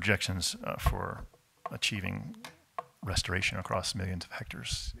projections for achieving restoration across millions of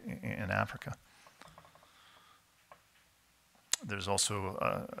hectares in Africa. There's also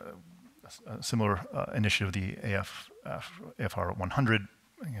a similar initiative, the AFR 100,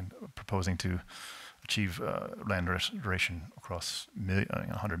 again, proposing to achieve land restoration across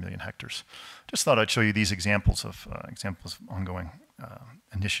 100 million hectares. Just thought I'd show you these examples of ongoing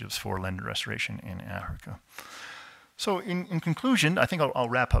initiatives for land restoration in Africa. So in conclusion, I think I'll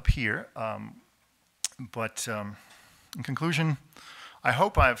wrap up here. But in conclusion, I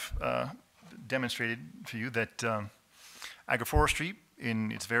hope I've demonstrated for you that agroforestry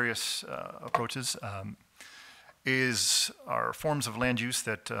in its various approaches are forms of land use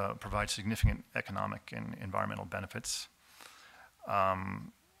that provide significant economic and environmental benefits. Of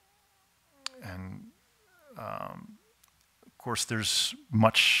course, there's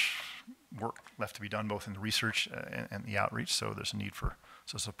much work left to be done both in the research and the outreach, so there's a need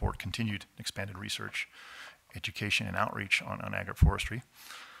to support continued expanded research, education, and outreach on agroforestry.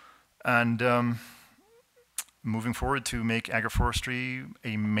 And moving forward to make agroforestry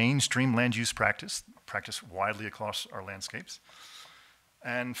a mainstream land use practice widely across our landscapes.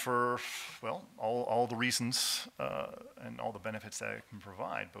 And for, well, all the reasons and all the benefits that it can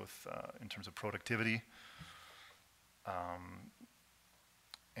provide, both in terms of productivity,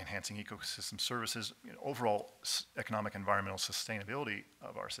 enhancing ecosystem services, overall economic environmental sustainability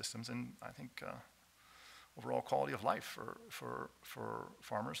of our systems. And I think overall quality of life for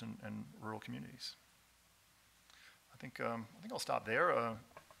farmers and rural communities. I think I'll stop there.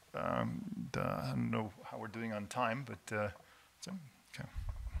 I don't know how we're doing on time, but okay.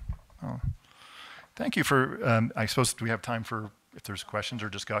 Thank you for. I suppose, do we have time for if there's questions or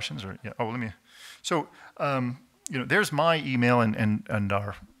discussions or yeah? Oh, let me. So there's my email and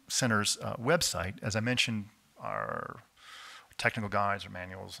our center's website. As I mentioned, our technical guides or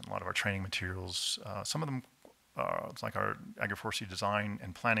manuals and a lot of our training materials. Some of them, it's like our agroforestry design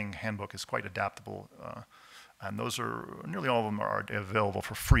and planning handbook is quite adaptable. And those are, nearly all of them are available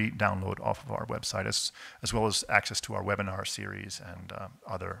for free download off of our website, as well as access to our webinar series and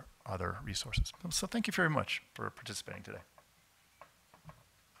other resources. So thank you very much for participating today.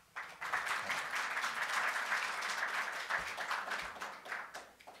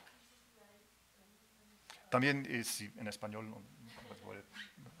 También en español,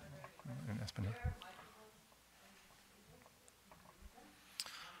 en español.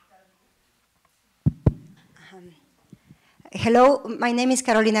 Hello, my name is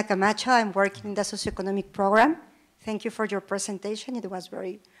Carolina Camacho. I'm working in the socioeconomic program. Thank you for your presentation. It was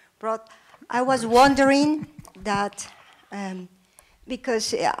very broad. I was wondering that,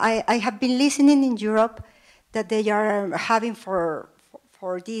 because I have been listening in Europe that they are having for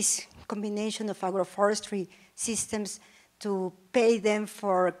this combination of agroforestry systems to pay them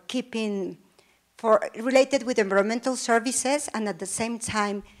for keeping, related with environmental services and at the same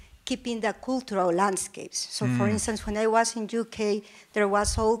time keeping the cultural landscapes. So for instance, when I was in UK, there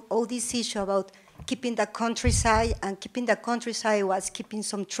was all this issue about keeping the countryside, and keeping the countryside was keeping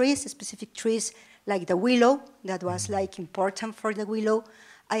some trees, specific trees like the willow, that was like important for the willow.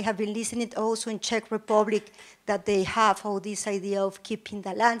 I have been listening also in Czech Republic that they have all this idea of keeping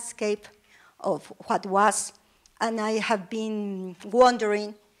the landscape of what was, and I have been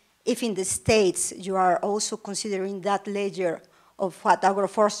wondering if in the States you are also considering that layer of what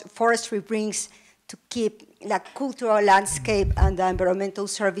agroforestry brings to keep the cultural landscape and the environmental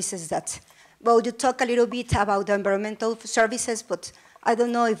services that, well, you talk a little bit about the environmental services, but I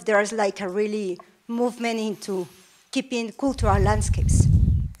don't know if there's like a really movement into keeping cultural landscapes.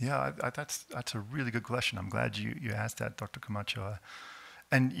 Yeah, that's a really good question. I'm glad you asked that, Dr. Camacho.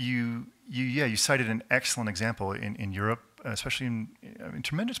 And you cited an excellent example in Europe, especially in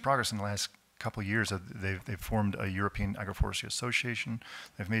tremendous progress in the last couple of years. They've formed a European Agroforestry Association.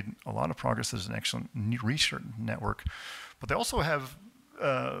 They've made a lot of progress. There's an excellent research network, but they also have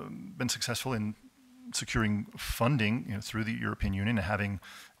been successful in securing funding, through the European Union and having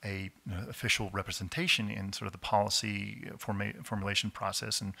a official representation in sort of the policy formulation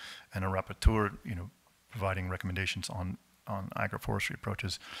process and a rapporteur, providing recommendations on agroforestry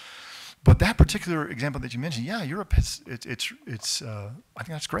approaches. But that particular example that you mentioned, yeah, Europe has, I think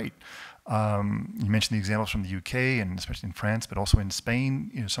that's great. You mentioned the examples from the UK and especially in France, but also in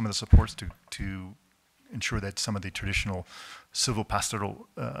Spain, some of the supports to ensure that some of the traditional silvopastoral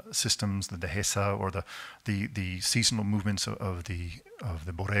systems, the dehesa or the seasonal movements of the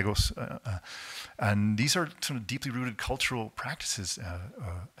borregos, and these are sort of deeply rooted cultural practices,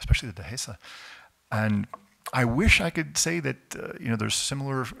 especially the dehesa. And I wish I could say that there's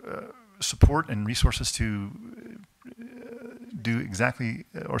similar support and resources to do exactly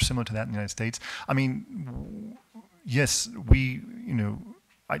or similar to that in the United States. I mean, yes,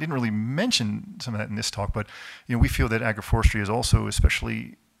 I didn't really mention some of that in this talk, but we feel that agroforestry is also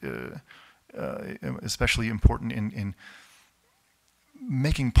especially important in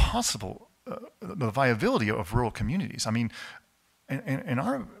making possible the viability of rural communities. I mean, in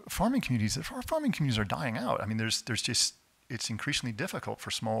our farming communities, are dying out. I mean, there's just, it's increasingly difficult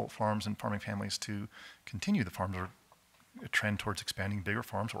for small farms and farming families to continue. The farms are a trend towards expanding bigger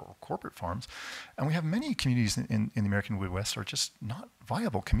farms or corporate farms. And we have many communities in the American Midwest are just not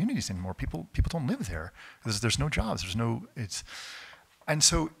viable communities anymore. People don't live there. There's no jobs, and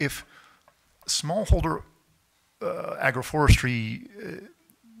so if smallholder agroforestry,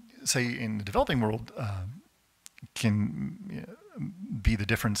 say in the developing world, can be the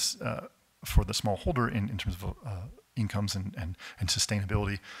difference for the smallholder in terms of incomes and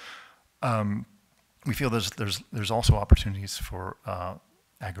sustainability. We feel there's also opportunities for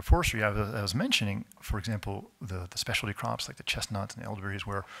agroforestry. I was mentioning, for example, the specialty crops like the chestnuts and elderberries,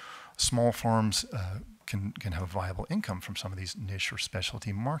 where small farms can have a viable income from some of these niche or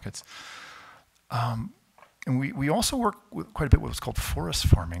specialty markets. And we also work quite a bit with what's called forest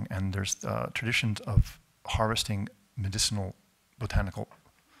farming, and there's traditions of harvesting medicinal botanical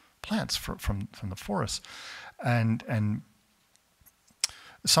plants from the forests, and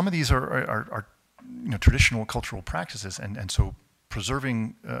some of these are traditional cultural practices, and so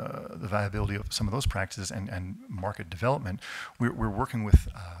preserving the viability of some of those practices and market development, we're working with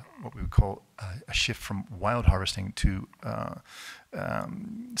what we would call a shift from wild harvesting to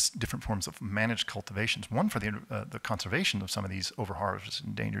different forms of managed cultivations. One for the conservation of some of these over-harvested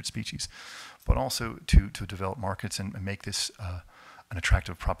endangered species, but also to develop markets and make this an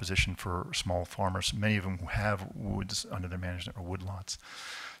attractive proposition for small farmers, many of them who have woods under their management or woodlots.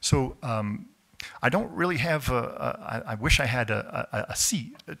 So I don't really have I wish I had a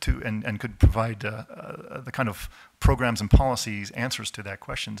seat to and could provide the kind of programs and policies answers to that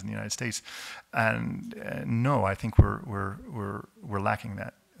questions in the United States. And no, I think we're lacking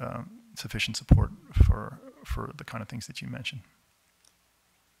that sufficient support for the kind of things that you mentioned.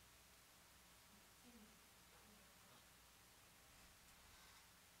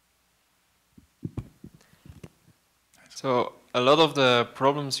 So a lot of the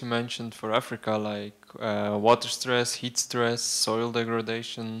problems you mentioned for Africa, like water stress, heat stress, soil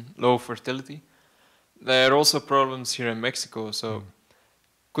degradation, low fertility, there are also problems here in Mexico. So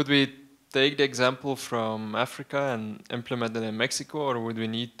could we take the example from Africa and implement it in Mexico, or would we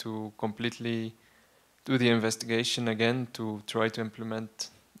need to completely do the investigation again to try to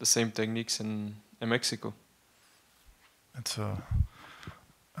implement the same techniques in Mexico? That's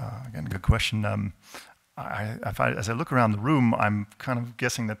again, a good question. As I look around the room, I'm kind of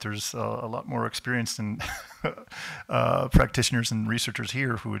guessing that there's a lot more experienced and practitioners and researchers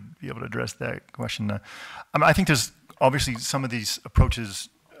here who would be able to address that question. I think there's obviously some of these approaches,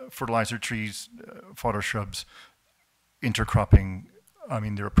 fertilizer trees, fodder shrubs, intercropping. I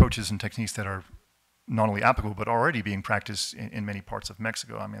mean, there are approaches and techniques that are not only applicable, but already being practiced in many parts of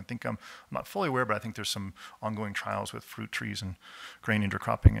Mexico. I mean, I think I'm not fully aware, but I think there's some ongoing trials with fruit trees and grain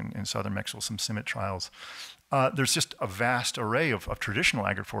intercropping in southern Mexico, some CIMMYT trials. There's just a vast array of traditional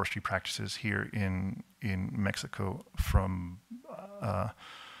agroforestry practices here in Mexico from,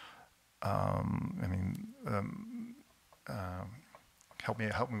 help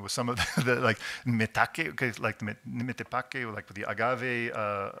me with some of the like metake, okay, like the metepake, like with the agave,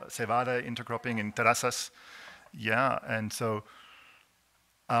 cebada intercropping in terrazas. Yeah, and so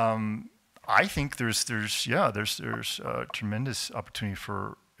I think there's tremendous opportunity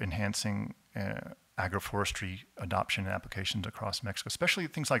for enhancing agroforestry adoption and applications across Mexico, especially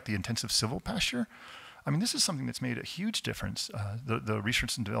things like the intensive silvopasture. I mean, this is something that's made a huge difference. The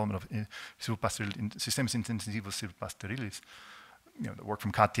research and development of sistemas intensivos silvopastoriles. You know, the work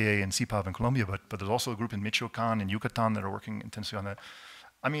from Cartier and CIPAV in Colombia, but there's also a group in Michoacan and Yucatan that are working intensely on that.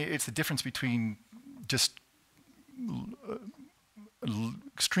 I mean, it's the difference between just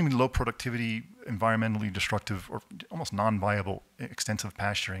extremely low productivity, environmentally destructive, or almost non-viable extensive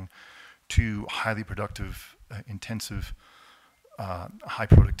pasturing to highly productive, intensive, high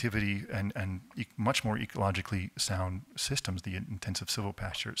productivity and much more ecologically sound systems, the intensive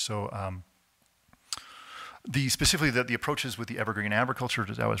silvopasture. So specifically the approaches with the evergreen agriculture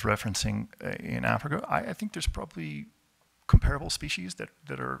that I was referencing in Africa, I think there's probably comparable species that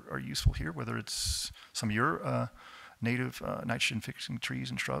are useful here, whether it's some of your native nitrogen-fixing trees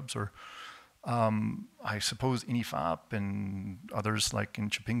and shrubs, or I suppose INIFAP and others like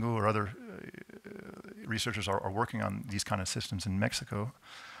in Chapingo or other researchers are working on these kind of systems in Mexico.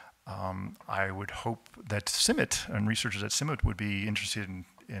 I would hope that CIMMYT and researchers at CIMMYT would be interested in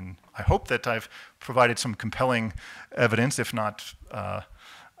I hope that I've provided some compelling evidence, if not at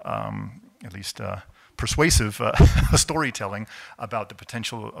least persuasive storytelling about the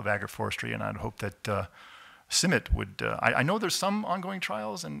potential of agroforestry, and I'd hope that CIMMYT would, I know there's some ongoing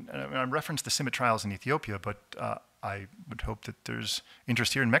trials, and I referenced the CIMMYT trials in Ethiopia, but I would hope that there's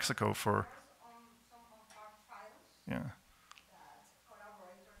interest here in Mexico for... Some of our trials, yeah. that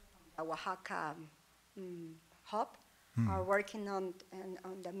collaborators from the Oaxaca hub are working on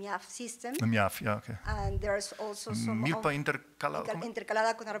the MIAF system. The MIAF, yeah, okay. And there's also some Milpa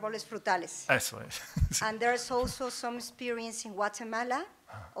intercalada con árboles frutales. Eso es. And there's also some experience in Guatemala,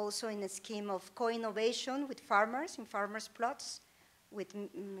 also in a scheme of co-innovation with farmers, in farmers' plots, with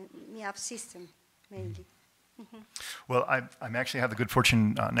MIAF system, mainly. Well, I actually have the good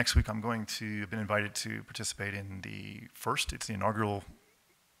fortune, next week I've been invited to participate in it's the inaugural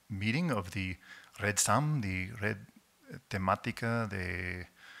meeting of the Red SAM, the Red Temática de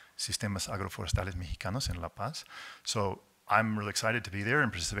Sistemas Agroforestales Mexicanos in La Paz. So I'm really excited to be there and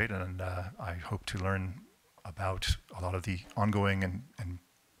participate, and I hope to learn about a lot of the ongoing and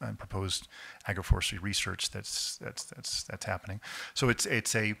proposed agroforestry research that's happening. So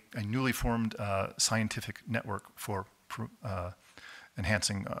it's a newly formed scientific network for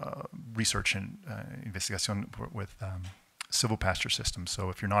enhancing research and investigation with silvopasture systems. So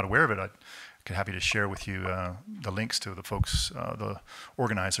if you're not aware of it, I'd be happy to share with you the links to the folks, the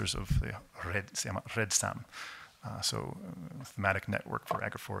organizers of the RedSam, thematic network for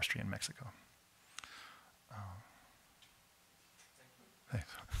agroforestry in Mexico. Hey.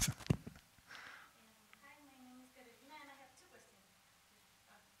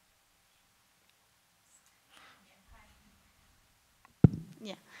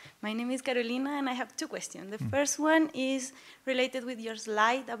 Yeah, my name is Carolina, and I have two questions. The first one is related with your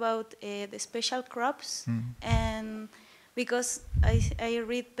slide about the special crops, and because I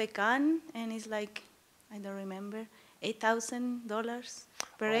read pecan, and it's like, I don't remember, $8,000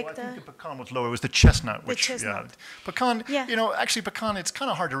 per hectare. I think the pecan was low. It was the chestnut, which, the chestnut. yeah. Pecan, Yeah. you know, actually pecan, it's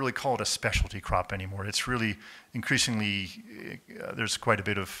kind of hard to really call it a specialty crop anymore. It's really increasingly, there's quite a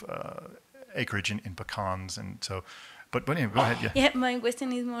bit of acreage in pecans, and so, but anyway, go ahead, yeah. Yeah, my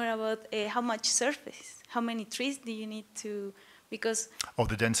question is more about how much surface, how many trees do you need to, because Oh,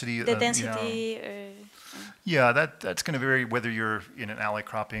 the density? the density. Yeah, that's going to vary whether you're in an alley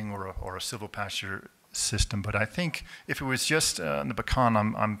cropping or a silvopasture system. But I think if it was just in the pecan,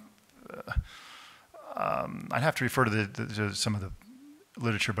 I'd have to refer to some of the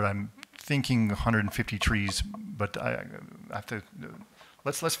literature, but I'm thinking 150 trees. But I have to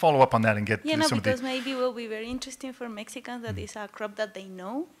let's follow up on that and get Yeah, no, some because of the. maybe it will be very interesting for Mexicans that it's a crop that they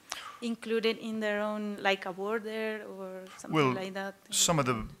know, included in their own, like a border or something like that.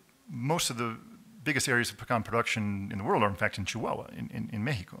 Most of the biggest areas of pecan production in the world are in fact in Chihuahua, in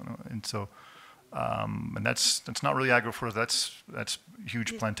Mexico, you know? And so, and that's not really agroforestry. That's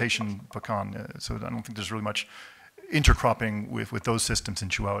huge plantation pecan. So I don't think there's really much intercropping with those systems in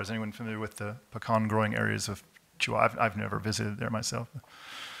Chihuahua. Is anyone familiar with the pecan growing areas of Chihuahua? I've never visited there myself,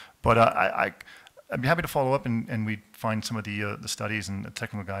 but I'd be happy to follow up and we find some of the studies and the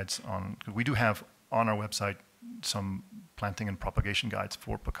technical guides on. We do have on our website some planting and propagation guides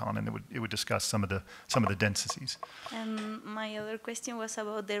for pecan, and it would discuss some of the densities. And my other question was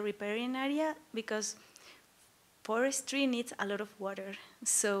about the riparian area, because forestry needs a lot of water.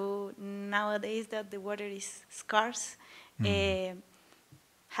 So nowadays that the water is scarce,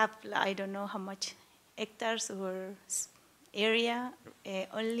 have, I don't know how much hectares or area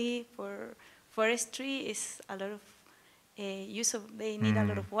only for forestry is a lot of use of, they need a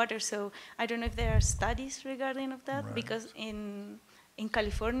lot of water. So I don't know if there are studies regarding of that, because in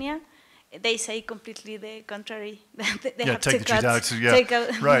California, they say completely the contrary. They have take to the trees out. So, yeah, take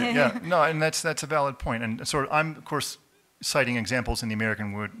out right. Yeah, no, and that's a valid point. And so I'm of course citing examples in the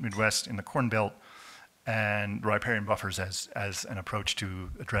American Midwest, in the Corn Belt, and riparian buffers as an approach to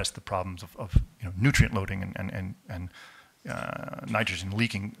address the problems of nutrient loading and nitrogen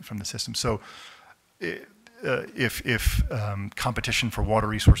leaking from the system. So if competition for water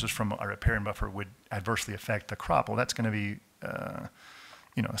resources from a riparian buffer would adversely affect the crop, well, that's going to be a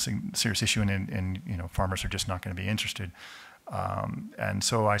serious issue, and farmers are just not going to be interested. And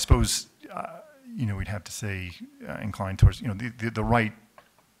so I suppose we'd have to say incline towards the right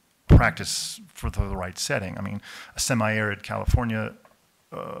practice for the right setting. I mean, a semi-arid California,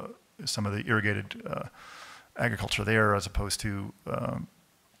 some of the irrigated agriculture there, as opposed to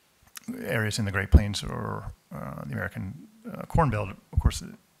areas in the Great Plains or the American Corn Belt, of course,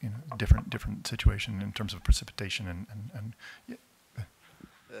 different situation in terms of precipitation and yeah.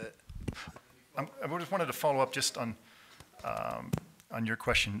 I just wanted to follow up just on your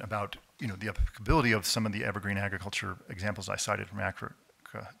question about the applicability of some of the evergreen agriculture examples I cited from Africa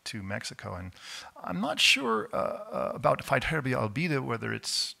to Mexico, and I'm not sure about Phyteria albida, whether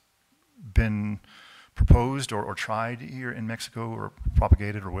it's been proposed or tried here in Mexico or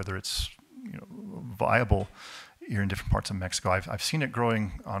propagated, or whether it's viable here in different parts of Mexico. I've seen it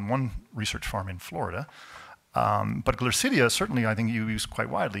growing on one research farm in Florida, but Glaucidia certainly I think you use quite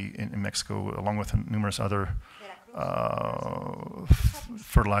widely in Mexico, along with numerous other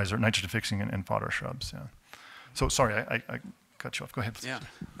fertilizer, nitrogen fixing and fodder shrubs. Yeah. So sorry, I cut you off. Go ahead. Yeah,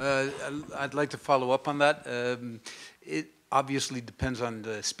 I'd like to follow up on that. It obviously depends on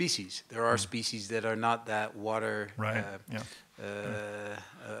the species. There are species that are not that water,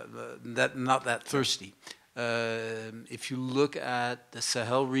 not that thirsty. If you look at the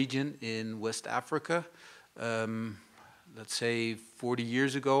Sahel region in West Africa, let's say 40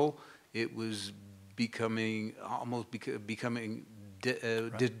 years ago, it was becoming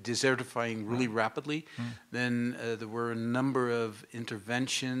desertifying really rapidly. Then there were a number of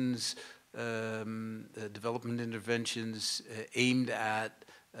interventions, development interventions aimed at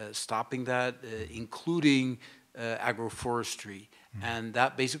stopping that, including agroforestry. And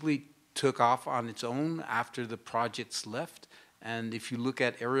that basically took off on its own after the projects left. And if you look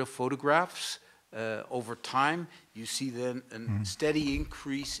at aerial photographs, over time, you see then a steady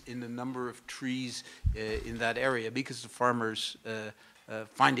increase in the number of trees in that area because the farmers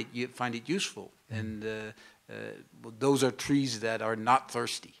find it useful, and well, those are trees that are not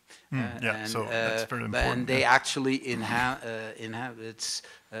thirsty. So that's very important. And they actually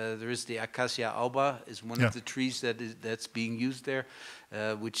there is the Acacia alba is one of the trees that's being used there,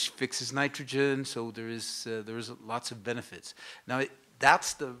 which fixes nitrogen. So there is lots of benefits. Now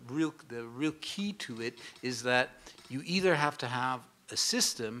that's the real key to it, is that you either have to have a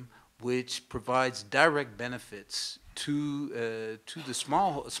system which provides direct benefits to the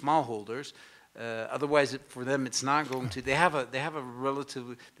smallholders. Otherwise, for them, it's not going to. They have a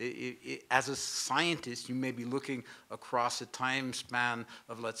relatively. As a scientist, you may be looking across a time span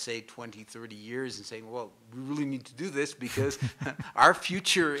of, let's say, 20, 30 years, and saying, "Well, we really need to do this because our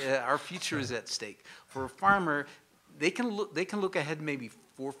future is at stake." For a farmer, they can look ahead maybe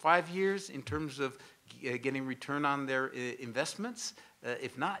 4 or 5 years in terms of getting return on their investments.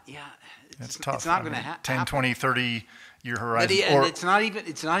 If not, it's tough. It's not going to happen. 10, 20, 30-year horizon. And it's not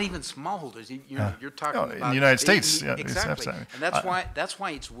even smallholders. You're talking about in the United States. Exactly, and that's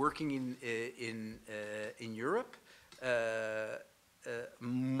why it's working in Europe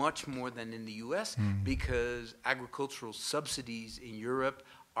much more than in the U.S. because agricultural subsidies in Europe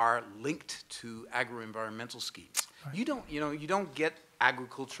are linked to agro-environmental schemes. Right. You don't get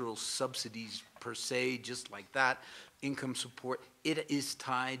agricultural subsidies per se just like that. Income support, it is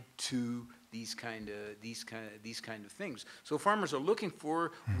tied to these kind of things. So farmers are looking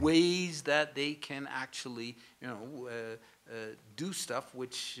for ways that they can actually do stuff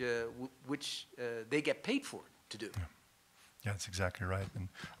which they get paid for to do. Yeah, that's exactly right. And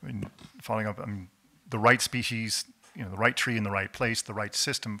I mean, following up, the right species, the right tree in the right place, the right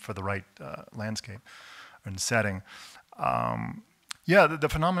system for the right landscape and setting. Yeah, the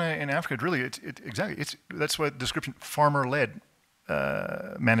phenomena in Africa, really, that's what description, farmer-led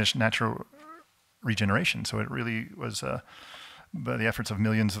managed natural regeneration. So it really was by the efforts of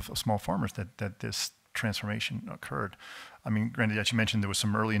millions of small farmers that this transformation occurred. I mean, granted, as you mentioned, there was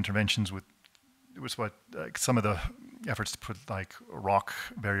some early interventions with, it was some of the efforts to put like rock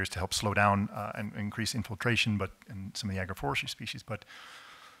barriers to help slow down and increase infiltration, in some of the agroforestry species, but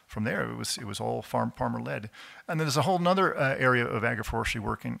from there, it was all farmer-led. And then there's a whole other area of agroforestry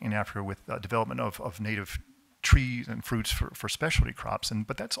work in Africa with development of native trees and fruits for specialty crops.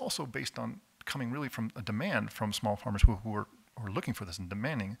 But that's also based on coming really from a demand from small farmers who are looking for this and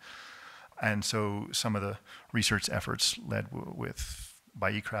demanding. And so some of the research efforts led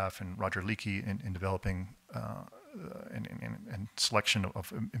by ECRAF and Roger Leakey in developing and selection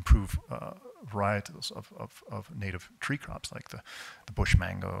of improved varietals of native tree crops like the bush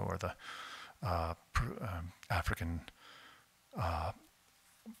mango or the African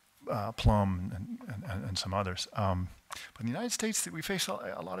plum and some others. But in the United States, we face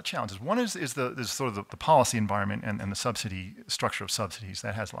a lot of challenges. One is sort of the policy environment and the subsidy structure of subsidies.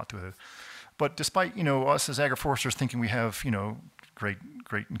 That has a lot to do with it. But despite us as agroforesters thinking we have great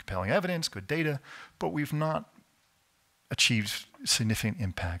and compelling evidence, good data, but we've not achieved significant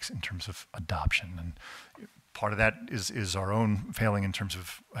impacts in terms of adoption. And part of that is our own failing in terms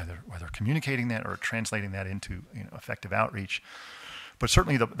of whether communicating that or translating that into effective outreach. But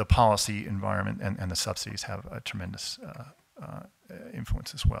certainly the policy environment and the subsidies have a tremendous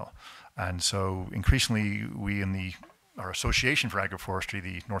influence as well. And so increasingly we in our Association for Agroforestry,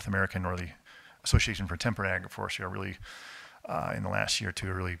 the North American or the Association for Temperate Agroforestry, are really in the last year or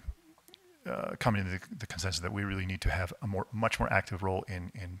two really coming to the consensus that we really need to have a much more active role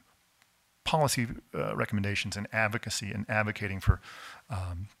in policy recommendations and advocacy and advocating for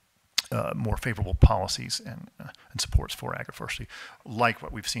more favorable policies and supports for agroforestry, like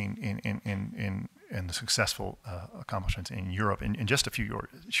what we've seen in the successful accomplishments in Europe in just a few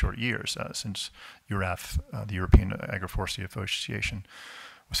short years since EURAF, the European Agroforestry Association,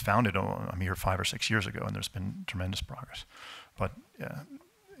 was founded a mere 5 or 6 years ago, and there's been tremendous progress. But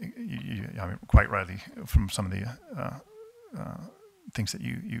quite rightly, from some of the things that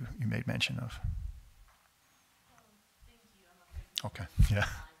you made mention of. Okay, yeah.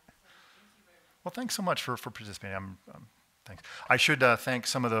 Well, thanks so much for participating. Thanks. I should thank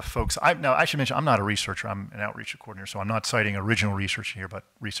some of the folks. Now, I should mention, I'm not a researcher. I'm an outreach coordinator, so I'm not citing original research here, but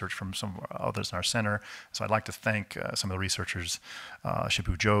research from some others in our center. So I'd like to thank some of the researchers,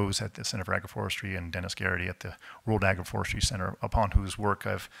 Shibu Joes at the Center for Agroforestry and Dennis Garrity at the World Agroforestry Center, upon whose work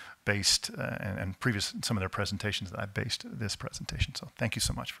I've based, and some of their presentations that I've based this presentation. So thank you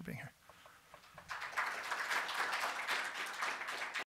so much for being here.